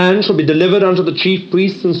Son of Man shall be delivered unto the chief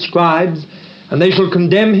priests and scribes, and they shall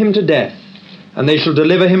condemn him to death, and they shall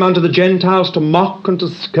deliver him unto the Gentiles to mock and to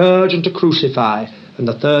scourge and to crucify, and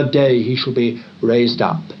the third day he shall be raised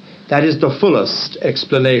up." That is the fullest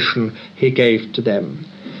explanation he gave to them.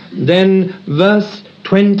 Then verse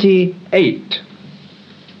 28.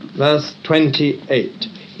 Verse 28.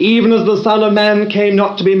 "Even as the Son of Man came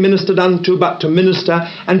not to be ministered unto, but to minister,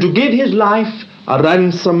 and to give his life a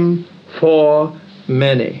ransom for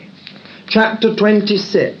many." Chapter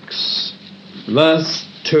 26, verse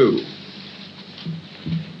 2.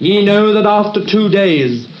 "Ye know that after 2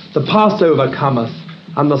 days the Passover cometh,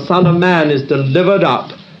 and the Son of Man is delivered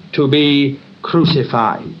up to be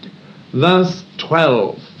crucified. Verse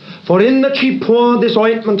 12. For in that she poured this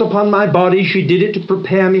ointment upon my body, she did it to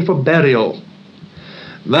prepare me for burial.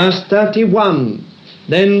 Verse 31.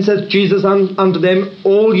 Then saith Jesus unto them,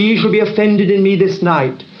 All ye shall be offended in me this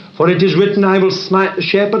night, for it is written, I will smite the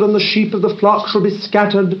shepherd, and the sheep of the flock shall be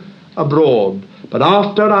scattered abroad. But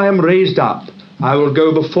after I am raised up, I will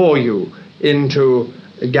go before you into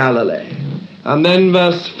Galilee. And then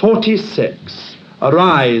verse 46.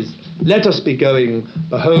 Arise, let us be going.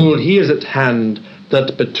 Behold, he is at hand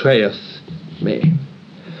that betrayeth me.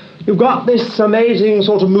 You've got this amazing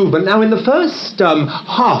sort of movement. Now, in the first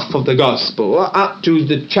half of the Gospel, up to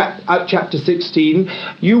the chapter 16,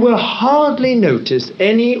 you will hardly notice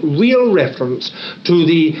any real reference to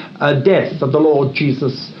the death of the Lord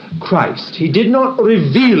Jesus Christ. He did not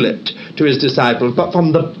reveal it to his disciples, but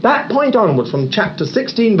from that point onwards, from chapter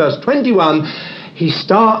 16, verse 21, he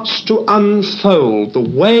starts to unfold the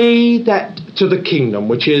way to the kingdom,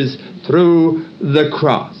 which is through the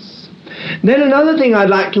cross. Then another thing I'd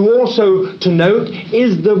like you also to note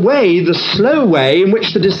is the slow way in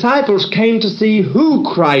which the disciples came to see who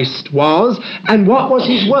Christ was and what was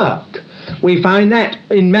his work. We find that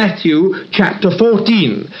in Matthew chapter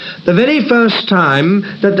 14, the very first time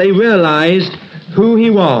that they realized who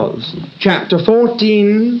he was. Chapter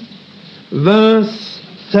 14, verse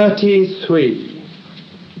 33.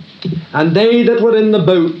 And they that were in the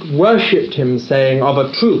boat worshipped him, saying, Of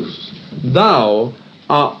a truth, thou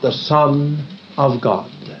art the Son of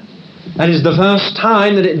God. That is the first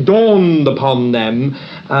time that it dawned upon them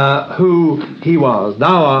who he was.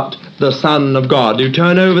 Thou art the Son of God. You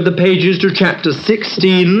turn over the pages to chapter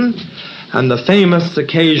 16, and the famous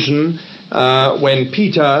occasion when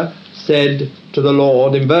Peter said to the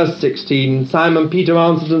Lord, in verse 16, Simon Peter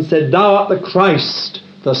answered and said, Thou art the Christ,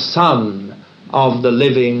 the Son of the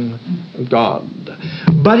living God.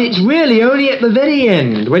 But it's really only at the very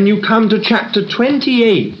end, when you come to chapter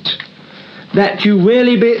 28, that you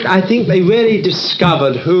really, I think they really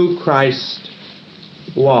discovered who Christ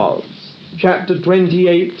was. Chapter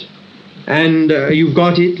 28, and you've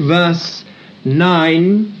got it, verse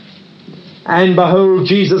 9. And behold,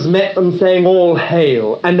 Jesus met them, saying, All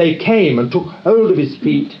hail. And they came and took hold of his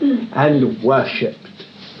feet and worshipped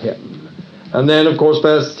him. And then, of course,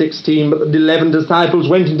 verse 16, But the 11 disciples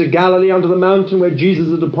went into Galilee unto the mountain where Jesus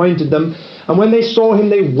had appointed them. And when they saw him,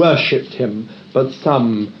 they worshipped him, but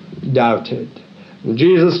some doubted. And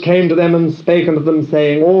Jesus came to them and spake unto them,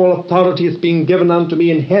 saying, All authority is being given unto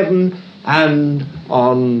me in heaven and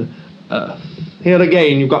on earth. Here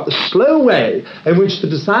again, you've got the slow way in which the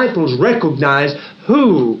disciples recognized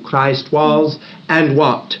who Christ was and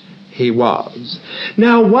what he was.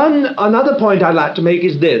 Now, another point I'd like to make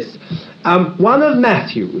is this. One of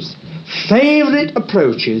Matthew's favorite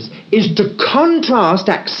approaches is to contrast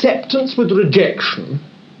acceptance with rejection,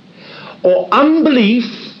 or unbelief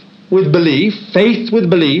with belief, faith with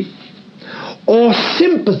belief, or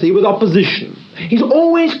sympathy with opposition. He's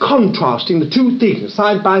always contrasting the two things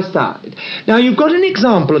side by side. Now, you've got an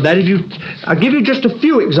example of that. I'll give you just a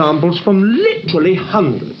few examples from literally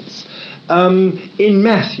hundreds in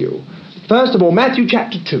Matthew. First of all, Matthew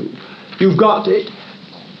chapter 2. You've got it.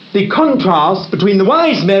 The contrast between the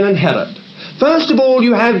wise men and Herod. First of all,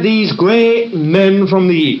 you have these great men from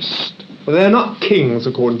the east. Well, they're not kings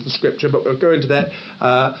according to the scripture, but we'll go into that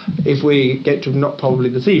if we get to, not probably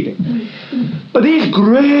this evening. But these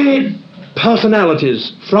great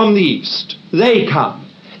personalities from the east, they come.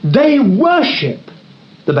 They worship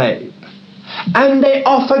the babe. And they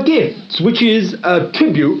offer gifts, which is a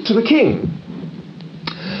tribute to the king.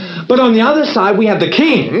 But on the other side, we have the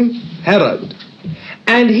king, Herod.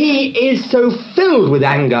 And he is so filled with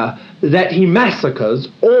anger that he massacres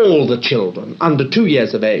all the children under 2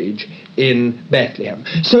 years of age in Bethlehem.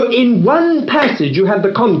 So in one passage you have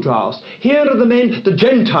the contrast. Here are the men, the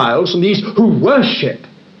Gentiles from the east, who worship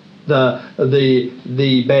the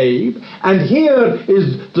babe, and here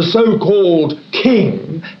is the so-called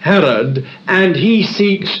king, Herod, and he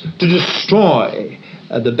seeks to destroy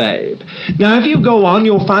the babe. Now if you go on,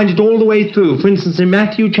 you'll find it all the way through. For instance, in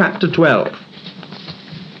Matthew chapter 12,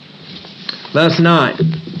 verse 9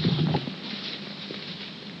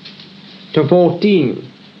 to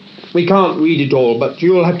 14. We can't read it all, but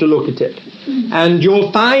you'll have to look at it. And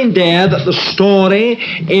you'll find there that the story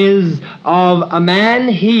is of a man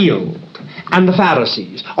healed. and the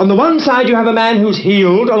Pharisees. On the one side you have a man who's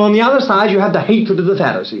healed, and on the other side you have the hatred of the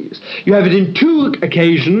Pharisees. You have it in two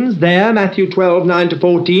occasions there, Matthew 12, 9 to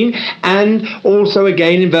 14, and also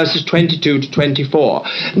again in verses 22 to 24.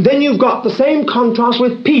 Then you've got the same contrast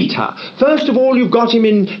with Peter. First of all, you've got him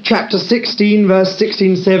in chapter 16, verse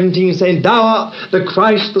 16, 17, saying, "Thou art the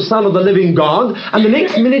Christ, the Son of the living God," and the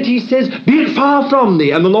next minute he says, "Be it far from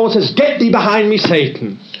thee," and the Lord says, "Get thee behind me,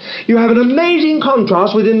 Satan." You have an amazing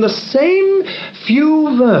contrast within the same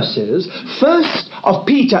few verses, first of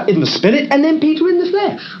Peter in the spirit and then Peter in the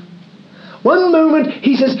flesh. One moment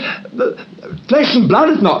he says, "Flesh and blood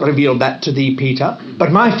hath not revealed that to thee, Peter,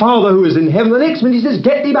 but my Father who is in heaven." The next minute he says,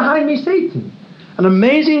 "Get thee behind me, Satan." An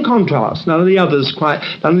amazing contrast. None of the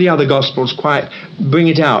other Gospels quite bring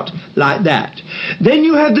it out like that. Then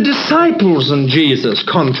you have the disciples and Jesus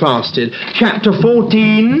contrasted. Chapter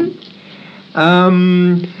 14,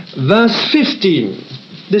 verse 15.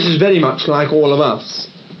 This is very much like all of us.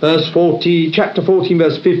 Chapter 14,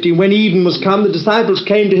 verse 15. "When even was come, the disciples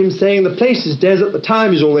came to him, saying, The place is desert, the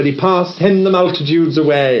time is already past, send the multitudes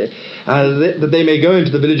away, that they may go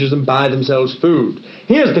into the villages and buy themselves food."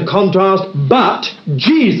 Here's the contrast. "But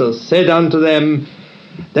Jesus said unto them,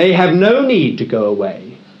 They have no need to go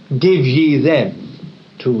away. Give ye them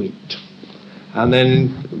to eat." And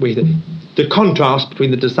then the contrast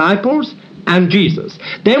between the disciples and Jesus.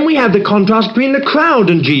 Then we have the contrast between the crowd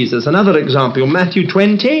and Jesus. Another example, Matthew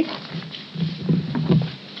 20,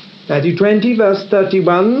 verse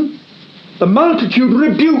 31. "The multitude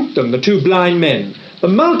rebuked them," the two blind men. "The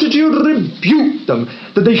multitude rebuked them,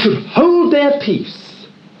 that they should hold their peace.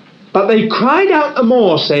 But they cried out the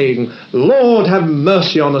more, saying, Lord, have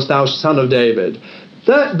mercy on us, thou Son of David."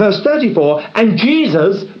 Verse 34, "And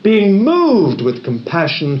Jesus, being moved with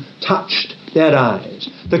compassion, touched their eyes."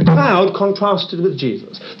 The crowd contrasted with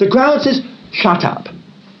Jesus. The crowd says, "Shut up."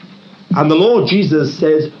 And the Lord Jesus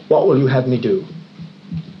says, "What will you have me do?"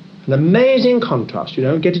 An amazing contrast. You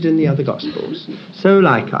don't get it in the other Gospels. So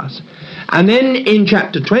like us. And then in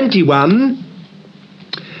chapter 21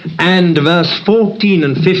 and verse 14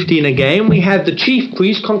 and 15 again, we have the chief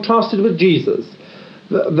priest contrasted with Jesus.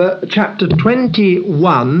 Chapter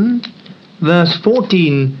 21, verse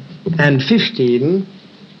 14 and 15,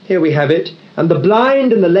 here we have it. "And the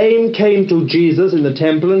blind and the lame came to Jesus in the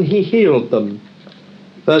temple, and he healed them."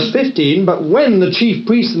 Verse 15, "But when the chief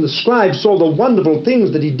priests and the scribes saw the wonderful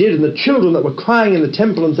things that he did, and the children that were crying in the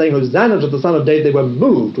temple and saying, Hosanna to the Son of David, they were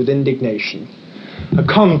moved with indignation." A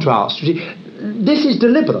contrast. You see, this is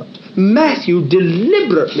deliberate. Matthew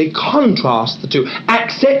deliberately contrasts the two.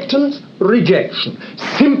 Acceptance, rejection.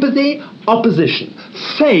 Sympathy, opposition.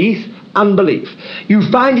 Faith, unbelief. You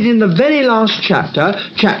find it in the very last chapter,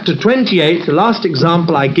 chapter 28, the last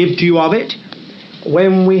example I give to you of it,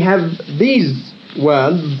 when we have these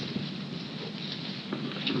words,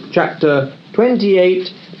 chapter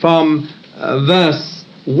 28 from verse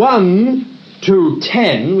 1 to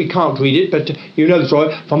 10, we can't read it, but you know the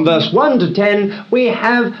story. From verse 1 to 10, we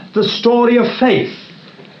have the story of faith.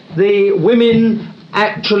 The women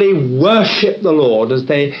actually worship the Lord as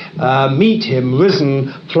they meet him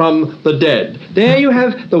risen from the dead. There you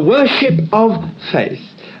have the worship of faith.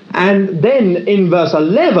 And then in verse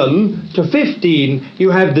 11 to 15,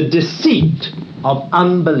 you have the deceit of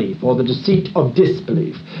unbelief, or the deceit of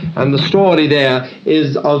disbelief. And the story there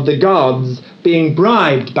is of the gods being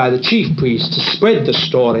bribed by the chief priest to spread the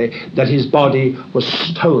story that his body was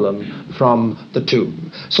stolen from the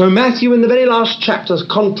tomb. So Matthew in the very last chapters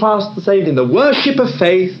contrasts the same thing, the worship of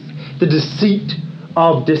faith, the deceit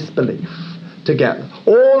of disbelief together.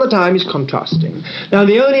 All the time he's contrasting. Now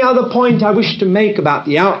the only other point I wish to make about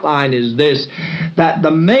the outline is this, that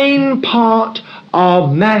the main part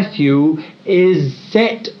of Matthew is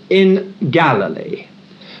set in Galilee.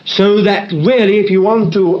 So that really, if you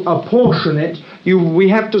want to apportion it, we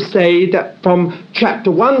have to say that from chapter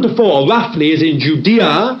 1 to 4 roughly is in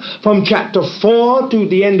Judea, from chapter 4 to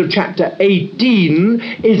the end of chapter 18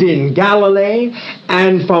 is in Galilee,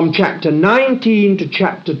 and from chapter 19 to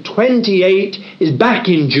chapter 28 is back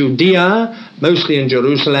in Judea, mostly in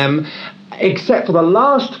Jerusalem, except for the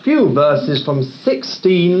last few verses from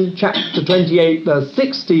chapter 28, verse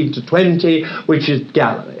 16 to 20, which is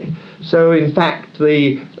Galilee. So in fact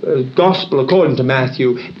the gospel according to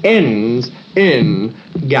Matthew ends in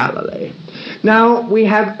Galilee. Now we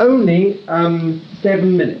have only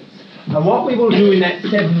 7 minutes, and what we will do in that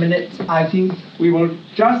 7 minutes, I think we will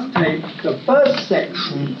just take the first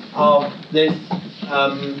section of this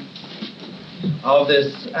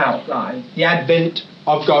outline, the advent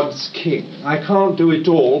of God's King. I can't do it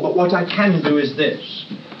all, but what I can do is this.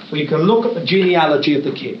 We can look at the genealogy of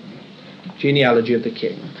the King. Genealogy of the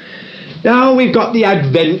King. Now we've got the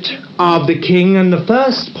advent of the king, and the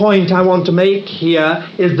first point I want to make here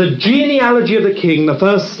is the genealogy of the king, the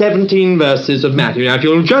first 17 verses of Matthew. Now if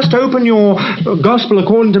you'll just open your Gospel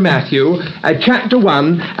according to Matthew at chapter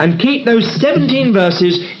 1 and keep those 17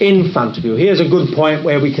 verses in front of you. Here's a good point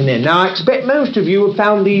where we can end. Now I expect most of you have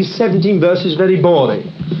found these 17 verses very boring.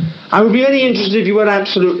 I would be very interested if you were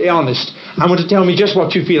absolutely honest and were to tell me just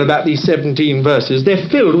what you feel about these 17 verses. They're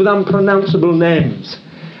filled with unpronounceable names,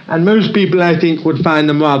 and most people, I think, would find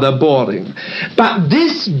them rather boring. But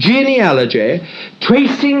this genealogy,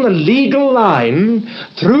 tracing the legal line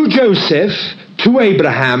through Joseph to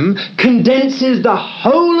Abraham, condenses the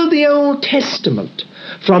whole of the Old Testament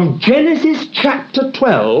from Genesis chapter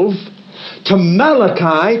 12 to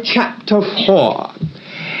Malachi chapter 4.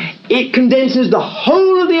 It condenses the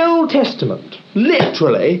whole of the Old Testament,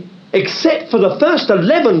 literally, except for the first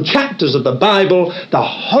 11 chapters of the Bible. The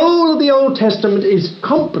whole of the Old Testament is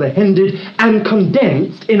comprehended and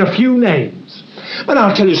condensed in a few names. But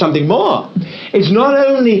I'll tell you something more. It's not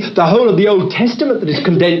only the whole of the Old Testament that is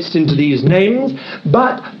condensed into these names,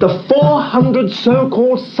 but the 400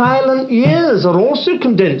 so-called silent years are also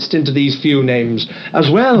condensed into these few names as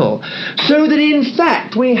well. So that in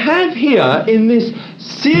fact we have here in this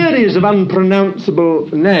series of unpronounceable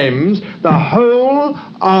names the whole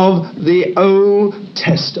of the Old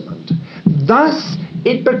Testament. Thus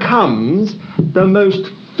it becomes the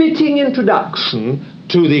most fitting introduction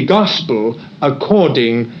to the Gospel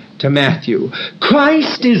according to Matthew.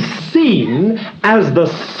 Christ is seen as the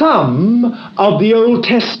sum of the Old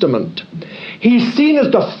Testament. He's seen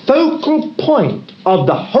as the focal point of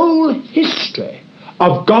the whole history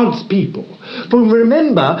of God's people. For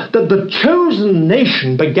remember that the chosen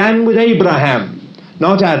nation began with Abraham,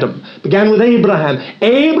 not Adam. Began with Abraham.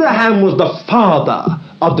 Abraham was the father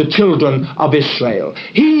of the children of Israel.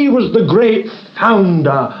 He was the great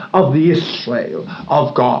founder of the Israel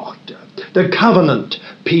of God, the covenant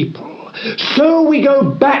people. So we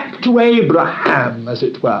go back to Abraham, as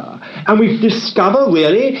it were, and we discover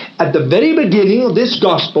really at the very beginning of this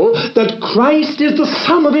gospel that Christ is the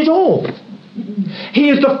sum of it all. He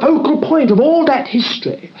is the focal point of all that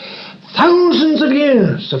history. Thousands of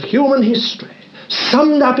years of human history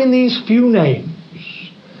summed up in these few names.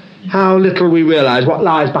 How little we realize what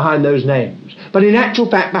lies behind those names. But in actual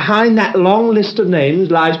fact, behind that long list of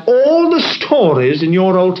names lies all the stories in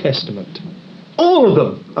your Old Testament. All of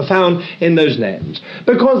them are found in those names,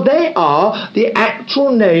 because they are the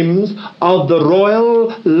actual names of the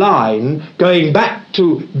royal line going back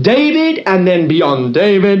to David and then beyond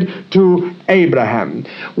David to Abraham.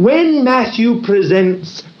 When Matthew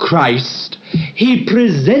presents Christ, he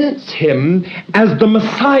presents him as the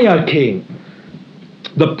Messiah King,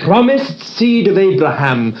 the promised seed of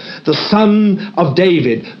Abraham, the son of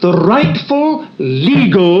David, the rightful,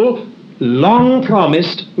 legal,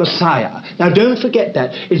 long-promised Messiah. Now don't forget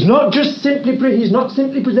that. It's not just simply, he's not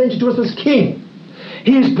simply presented to us as king.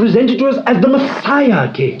 He is presented to us as the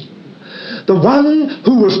Messiah King. The one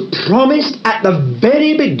who was promised at the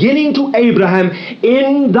very beginning to Abraham,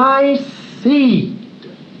 in thy seed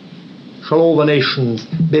shall all the nations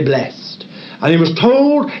be blessed. And he was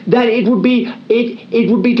told that it would be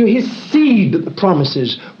to his seed that the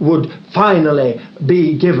promises would finally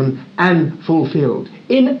be given and fulfilled.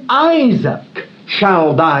 In Isaac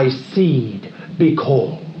shall thy seed be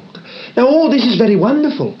called. Now all this is very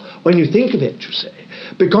wonderful when you think of it, you see,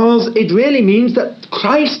 because it really means that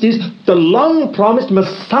Christ is the long-promised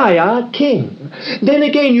Messiah King. Then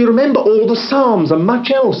again, you remember all the Psalms and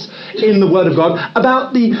much else in the Word of God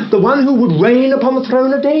about the one who would reign upon the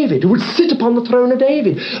throne of David, who would sit upon the throne of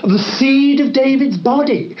David, of the seed of David's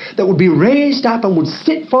body that would be raised up and would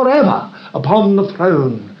sit forever upon the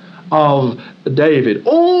throne of David.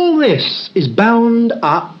 All this is bound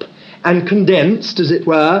up and condensed, as it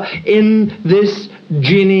were, in this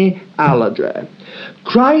genealogy.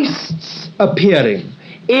 Christ's appearing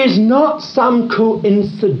is not some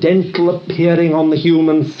coincidental appearing on the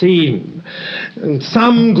human scene,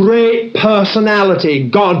 some great personality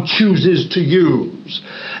God chooses to use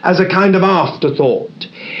as a kind of afterthought.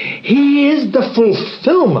 He is the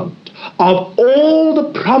fulfillment of all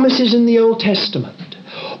the promises in the Old Testament.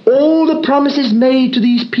 All the promises made to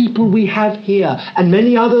these people we have here, and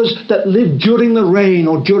many others that lived during the reign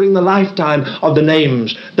or during the lifetime of the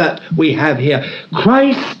names that we have here.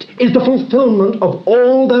 Christ is the fulfillment of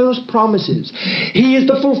all those promises. He is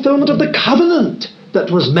the fulfillment of the covenant that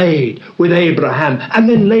was made with Abraham, and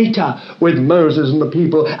then later with Moses and the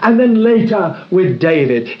people, and then later with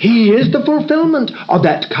David. He is the fulfillment of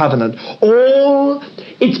that covenant. All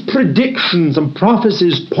its predictions and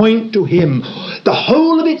prophecies point to him. The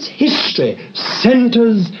whole of its history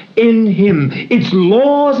centers in him. Its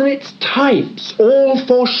laws and its types all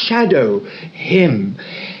foreshadow him.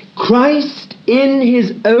 Christ in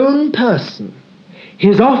his own person,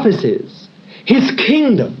 his offices, his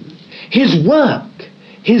kingdom, his work,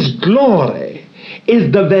 his glory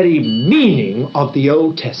is the very meaning of the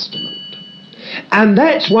Old Testament. And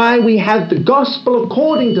that's why we have the Gospel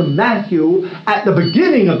according to Matthew at the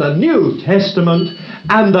beginning of the New Testament,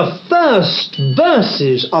 and the first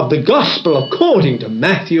verses of the Gospel according to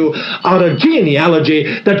Matthew are a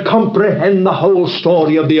genealogy that comprehend the whole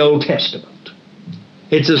story of the Old Testament.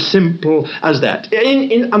 It's as simple as that.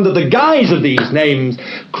 Under the guise of these names,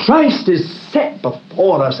 Christ is set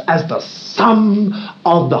before us as the sum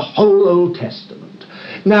of the whole Old Testament.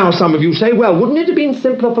 Now, some of you say, well, wouldn't it have been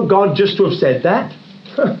simpler for God just to have said that?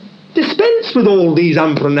 Dispense with all these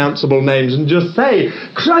unpronounceable names and just say,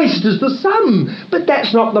 Christ is the sum. But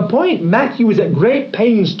that's not the point. Matthew is at great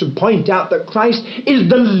pains to point out that Christ is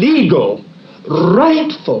the legal,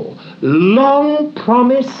 rightful,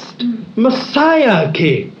 long-promised Messiah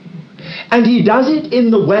King. And he does it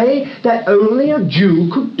in the way that only a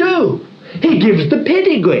Jew could do. He gives the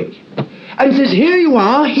pedigree and says, here you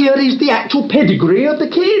are, here is the actual pedigree of the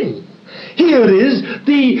king. Here is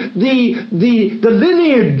the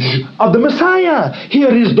lineage of the Messiah. Here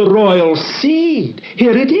is the royal seed.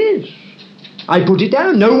 Here it is. I put it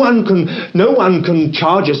down. No one can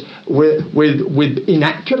charge us with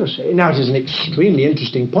inaccuracy. Now, it is an extremely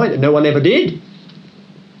interesting point that no one ever did.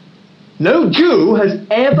 No Jew has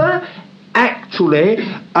ever actually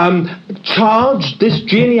charged this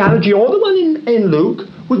genealogy, or the one in Luke,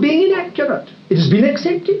 with being inaccurate. It has been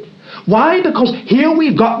accepted. Why? Because here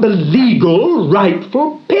we've got the legal,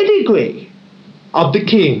 rightful pedigree of the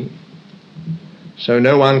king. So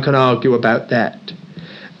no one can argue about that.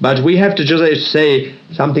 But we have to just say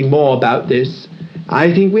something more about this.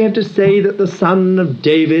 I think we have to say that the son of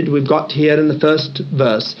David, we've got here in the first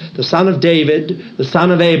verse, the son of David, the son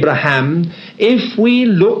of Abraham, if we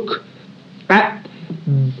look at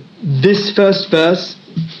this first verse,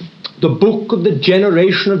 the book of the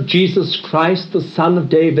generation of Jesus Christ, the son of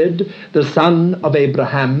David, the son of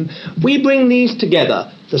Abraham, we bring these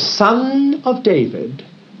together. The son of David,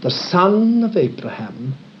 the son of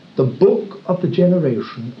Abraham, the book of the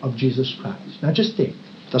generation of Jesus Christ. Now just think.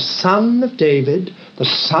 The son of David, the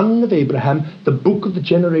son of Abraham, the book of the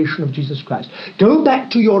generation of Jesus Christ. Go back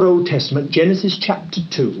to your Old Testament, Genesis chapter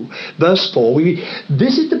 2, verse 4.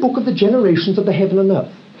 This is the book of the generations of the heaven and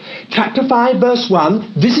earth. Chapter 5, verse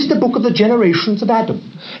 1, this is the book of the generations of Adam.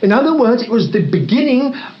 In other words, it was the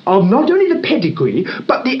beginning of not only the pedigree,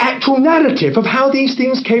 but the actual narrative of how these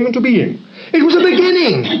things came into being. It was a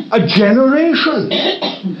beginning, a generation.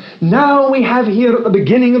 Now we have here at the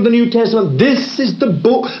beginning of the New Testament, this is the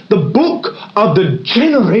book of the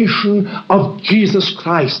generation of Jesus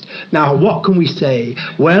Christ. Now what can we say?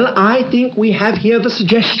 Well, I think we have here the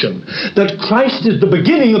suggestion that Christ is the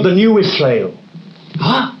beginning of the new Israel.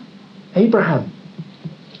 Abraham,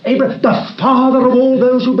 the father of all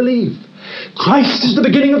those who believe. Christ is the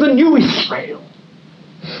beginning of the new Israel.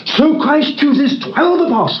 So Christ chooses 12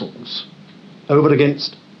 apostles over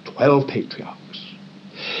against 12 patriarchs.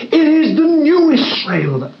 It is the new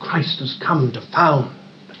Israel that Christ has come to found.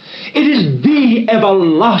 It is the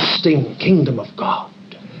everlasting kingdom of God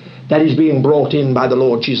that is being brought in by the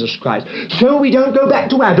Lord Jesus Christ. So we don't go back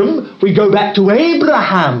to Adam, we go back to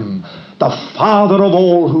Abraham, the father of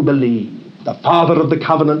all who believe, the father of the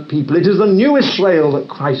covenant people. It is the new Israel that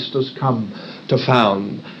Christ has come to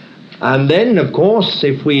found. And then, of course,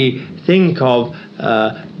 if we think of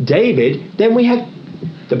David, then we have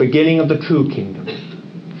the beginning of the true kingdom.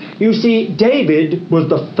 You see, David was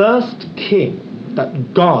the first king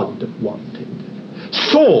that God wanted.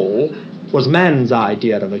 Saul was man's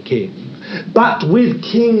idea of a king. But with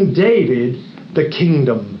King David, the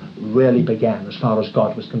kingdom really began as far as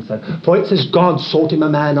God was concerned. For it says God sought him a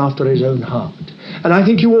man after his own heart. And I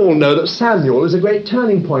think you all know that Samuel is a great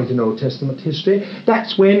turning point in Old Testament history.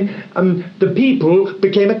 That's when the people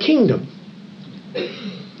became a kingdom.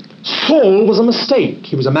 Saul was a mistake.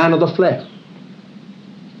 He was a man of the flesh.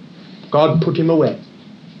 God put him away.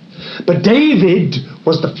 But David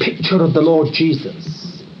was the picture of the Lord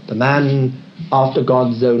Jesus, the man after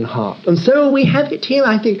God's own heart. And so we have it here,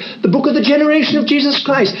 I think, the book of the generation of Jesus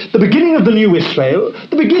Christ, the beginning of the new Israel,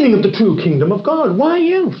 the beginning of the true kingdom of God.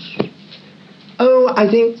 Why else? Oh, I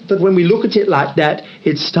think that when we look at it like that,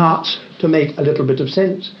 it starts to make a little bit of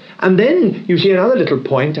sense. And then, you see, another little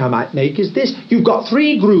point I might make is this. You've got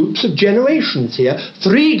 3 groups of generations here,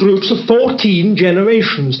 3 groups of 14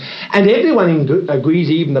 generations. And everyone agrees,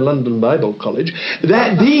 even the London Bible College,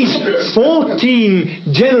 that these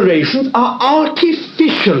 14 generations are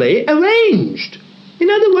artificially arranged. In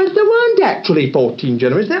other words, there weren't actually 14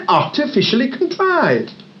 generations, they're artificially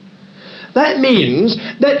contrived. That means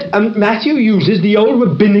that Matthew uses the old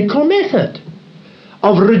rabbinical method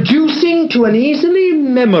of reducing to an easily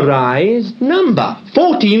memorized number.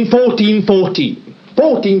 14, 14, 14.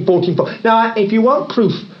 14, 14, 14. Now, if you want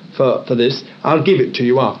proof for this, I'll give it to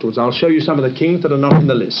you afterwards. I'll show you some of the kings that are not in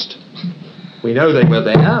the list. We know they were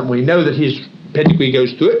there. We know that his pedigree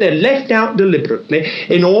goes through it. They're left out deliberately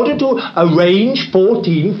in order to arrange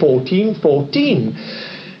 14, 14, 14.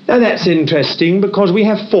 Now, that's interesting because we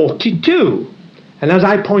have 42. And as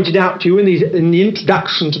I pointed out to you in the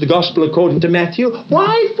introduction to the Gospel according to Matthew,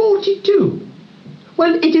 why 42?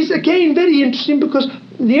 Well, it is again very interesting because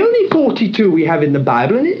the only 42 we have in the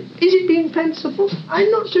Bible, and is it being fanciful?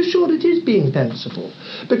 I'm not so sure it is being fanciful.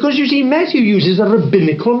 Because you see, Matthew uses a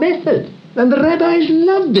rabbinical method. And the rabbis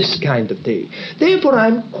love this kind of thing. Therefore,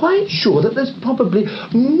 I'm quite sure that there's probably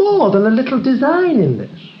more than a little design in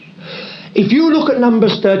this. If you look at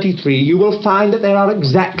Numbers 33, you will find that there are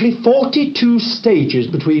exactly 42 stages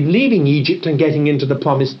between leaving Egypt and getting into the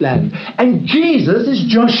Promised Land. And Jesus is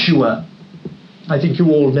Joshua. I think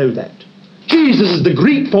you all know that. Jesus is the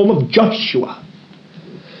Greek form of Joshua.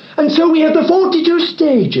 And so we have the 42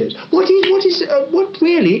 stages. What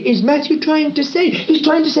really is Matthew trying to say? He's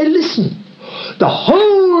trying to say, listen, the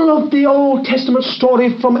whole of the Old Testament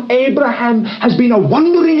story from Abraham has been a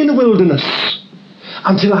wandering in the wilderness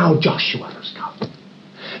until our Joshua has come.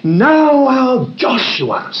 Now our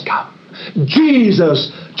Joshua has come.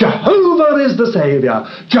 Jesus, Jehovah is the Saviour.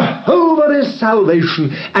 Jehovah is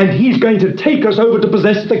salvation. And he's going to take us over to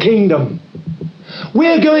possess the kingdom.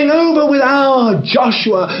 We're going over with our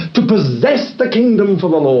Joshua to possess the kingdom for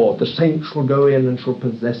the Lord. The saints shall go in and shall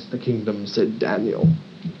possess the kingdom, said Daniel.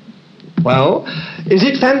 Well, is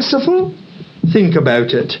it fanciful? Think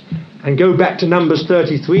about it. And go back to Numbers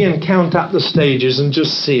 33 and count up the stages and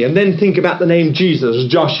just see. And then think about the name Jesus,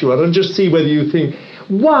 Joshua, and just see whether you think,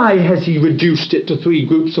 why has he reduced it to 3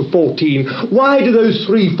 groups of 14? Why do those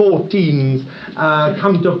 3 14s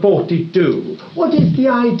come to 42? What is the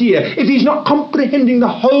idea? If he's not comprehending the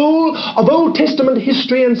whole of Old Testament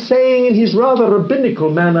history and saying in his rather rabbinical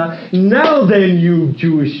manner, now then, you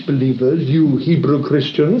Jewish believers, you Hebrew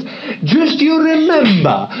Christians, just you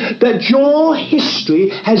remember that your history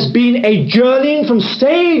has been a journeying from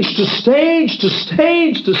stage to stage to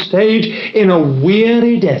stage to stage in a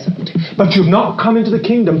weary desert. But you've not come into the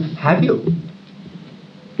kingdom, have you?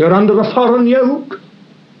 You're under a foreign yoke.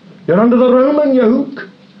 You're under the Roman yoke.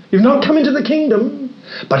 You've not come into the kingdom.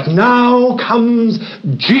 But now comes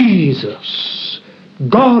Jesus,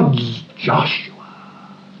 God's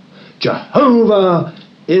Joshua. Jehovah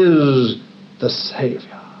is the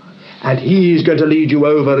Saviour. And he's going to lead you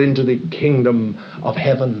over into the kingdom of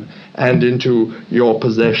heaven and into your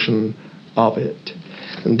possession of it.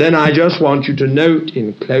 And then I just want you to note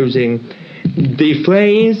in closing the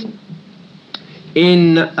phrase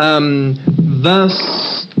in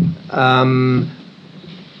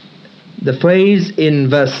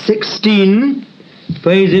verse 16,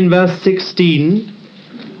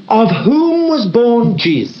 of whom was born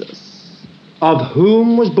Jesus. Of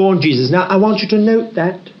whom was born Jesus. Now I want you to note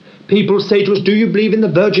that. People say to us, do you believe in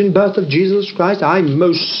the virgin birth of Jesus Christ? I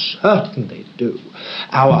most certainly do.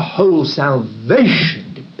 Our whole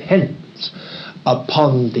salvation depends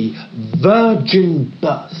upon the virgin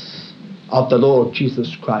birth of the Lord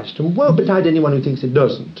Jesus Christ. And woe betide anyone who thinks it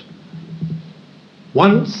doesn't.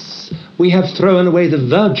 Once we have thrown away the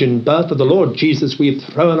virgin birth of the Lord Jesus, we have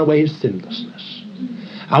thrown away his sinlessness.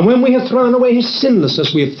 And when we have thrown away his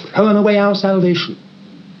sinlessness, we have thrown away our salvation.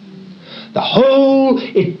 The whole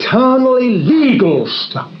eternally legal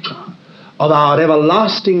structure of our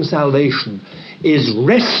everlasting salvation is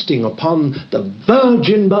resting upon the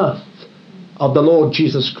virgin birth of the Lord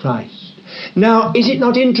Jesus Christ. Now, is it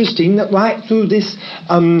not interesting that right through this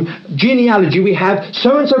genealogy we have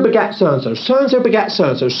so-and-so begat so-and-so, so-and-so begat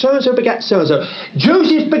so-and-so, so-and-so begat so-and-so,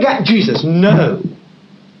 Joseph begat Jesus? No.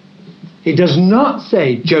 It does not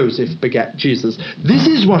say Joseph begat Jesus. This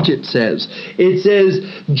is what it says. It says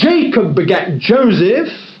Jacob begat Joseph,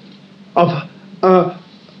 of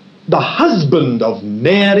the husband of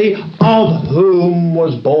Mary, of whom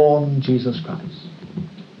was born Jesus Christ.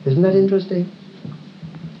 Isn't that interesting?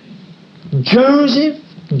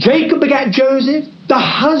 Jacob begat Joseph, the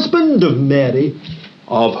husband of Mary,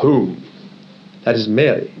 of whom, that is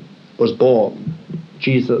Mary, was born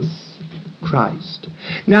Jesus Christ.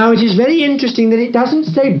 Now, it is very interesting that it doesn't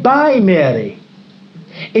say by Mary.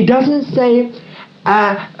 It doesn't say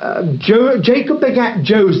Jacob begat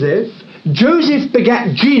Joseph, Joseph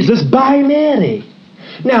begat Jesus by Mary.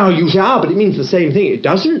 Now, you say, but it means the same thing. It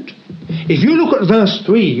doesn't. If you look at verse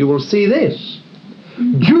 3, you will see this.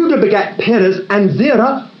 Judah begat Perez and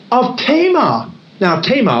Zerah of Tamar. Now,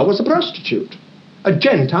 Tamar was a prostitute, a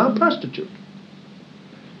Gentile prostitute.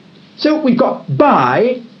 So we've got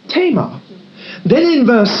by Tamar. Then in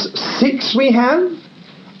verse 6 we have,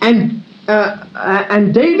 and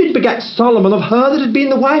David begat Solomon of her that had been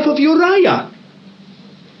the wife of Uriah.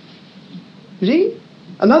 You see?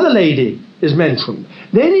 Another lady is mentioned.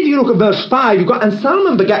 Then if you look at verse 5, you've got, and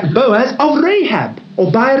Solomon begat Boaz of Rahab,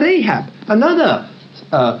 or by Rahab, another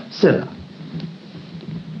sinner.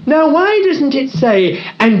 Now, why doesn't it say,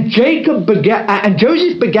 and Joseph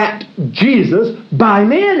begat Jesus by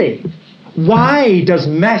Mary? Why does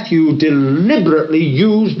Matthew deliberately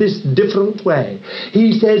use this different way?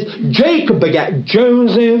 He says, Jacob begat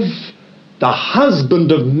Joseph, the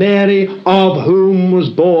husband of Mary, of whom was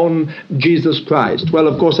born Jesus Christ. Well,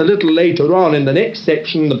 of course, a little later on in the next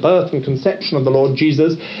section, the birth and conception of the Lord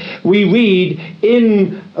Jesus, we read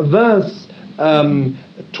in verse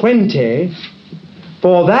 20,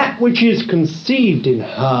 for that which is conceived in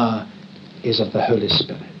her is of the Holy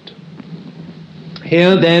Spirit.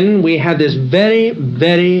 Here then we have this very,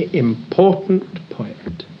 very important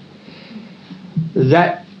point,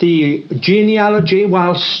 that the genealogy,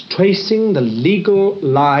 whilst tracing the legal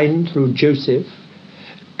line through Joseph,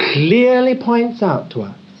 clearly points out to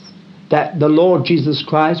us that the Lord Jesus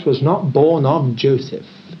Christ was not born of Joseph,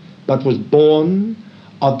 but was born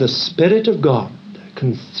of the Spirit of God,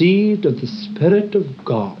 conceived of the Spirit of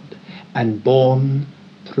God, and born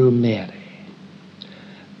through Mary,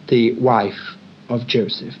 the wife of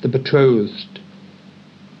Joseph, the betrothed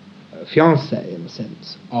fiancée, in a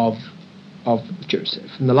sense, of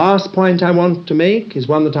Joseph. And the last point I want to make is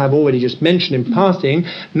one that I've already just mentioned in passing.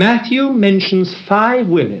 Matthew mentions 5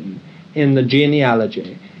 women in the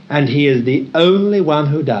genealogy, and he is the only one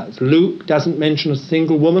who does. Luke doesn't mention a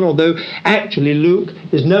single woman, although actually Luke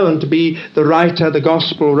is known to be the writer, the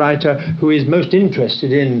gospel writer, who is most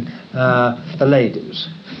interested in the ladies.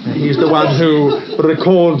 He's the one who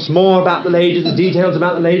records more about the ladies and details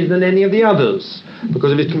about the ladies than any of the others,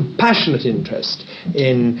 because of his compassionate interest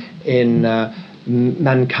in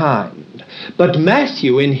mankind. But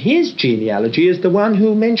Matthew, in his genealogy, is the one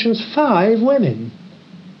who mentions 5 women.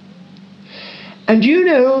 And you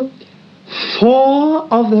know, 4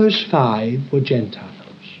 of those 5 were Gentiles.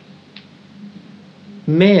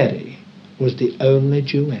 Mary was the only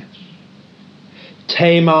Jewess.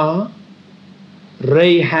 Tamar,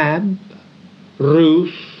 Rahab,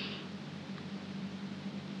 Ruth,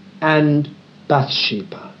 and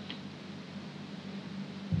Bathsheba.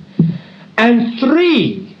 And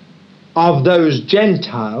 3 of those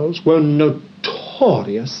Gentiles were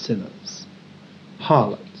notorious sinners,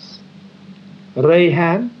 harlots.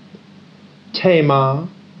 Rahab, Tamar,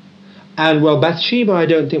 and, well, Bathsheba, I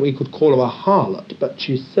don't think we could call her a harlot, but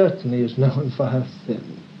she certainly is known for her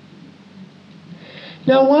sin.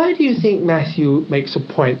 Now, why do you think Matthew makes a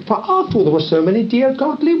point? For after all, there were so many dear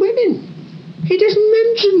godly women. He doesn't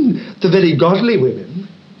mention the very godly women.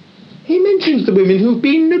 He mentions the women who've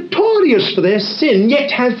been notorious for their sin, yet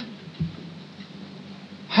have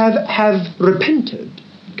repented.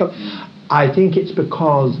 I think it's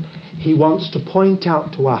because he wants to point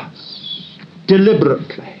out to us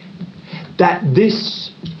deliberately that this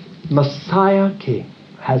Messiah King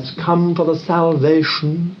has come for the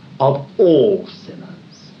salvation of all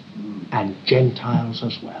sinners, and Gentiles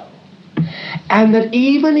as well. And that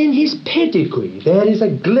even in his pedigree there is a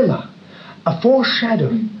glimmer, a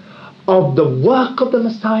foreshadowing of the work of the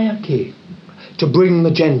Messiah King to bring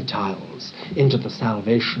the Gentiles into the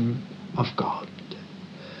salvation of God.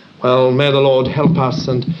 Well, may the Lord help us,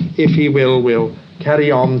 and if he will, we'll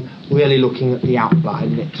carry on really looking at the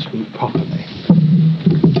outline next week properly.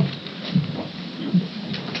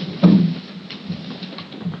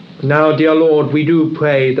 Now, dear Lord, we do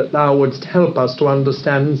pray that thou wouldst help us to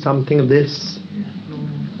understand something of this.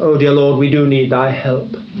 Oh, dear Lord, we do need thy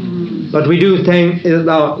help. But we do thank that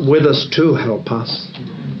thou art with us to help us.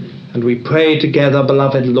 And we pray together,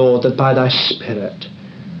 beloved Lord, that by thy Spirit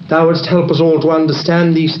thou wouldst help us all to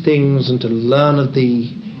understand these things and to learn of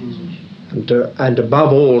thee, and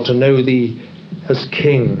above all to know thee as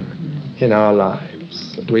King in our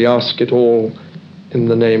lives. And we ask it all in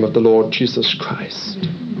the name of the Lord Jesus Christ.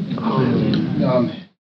 Amen. Amen.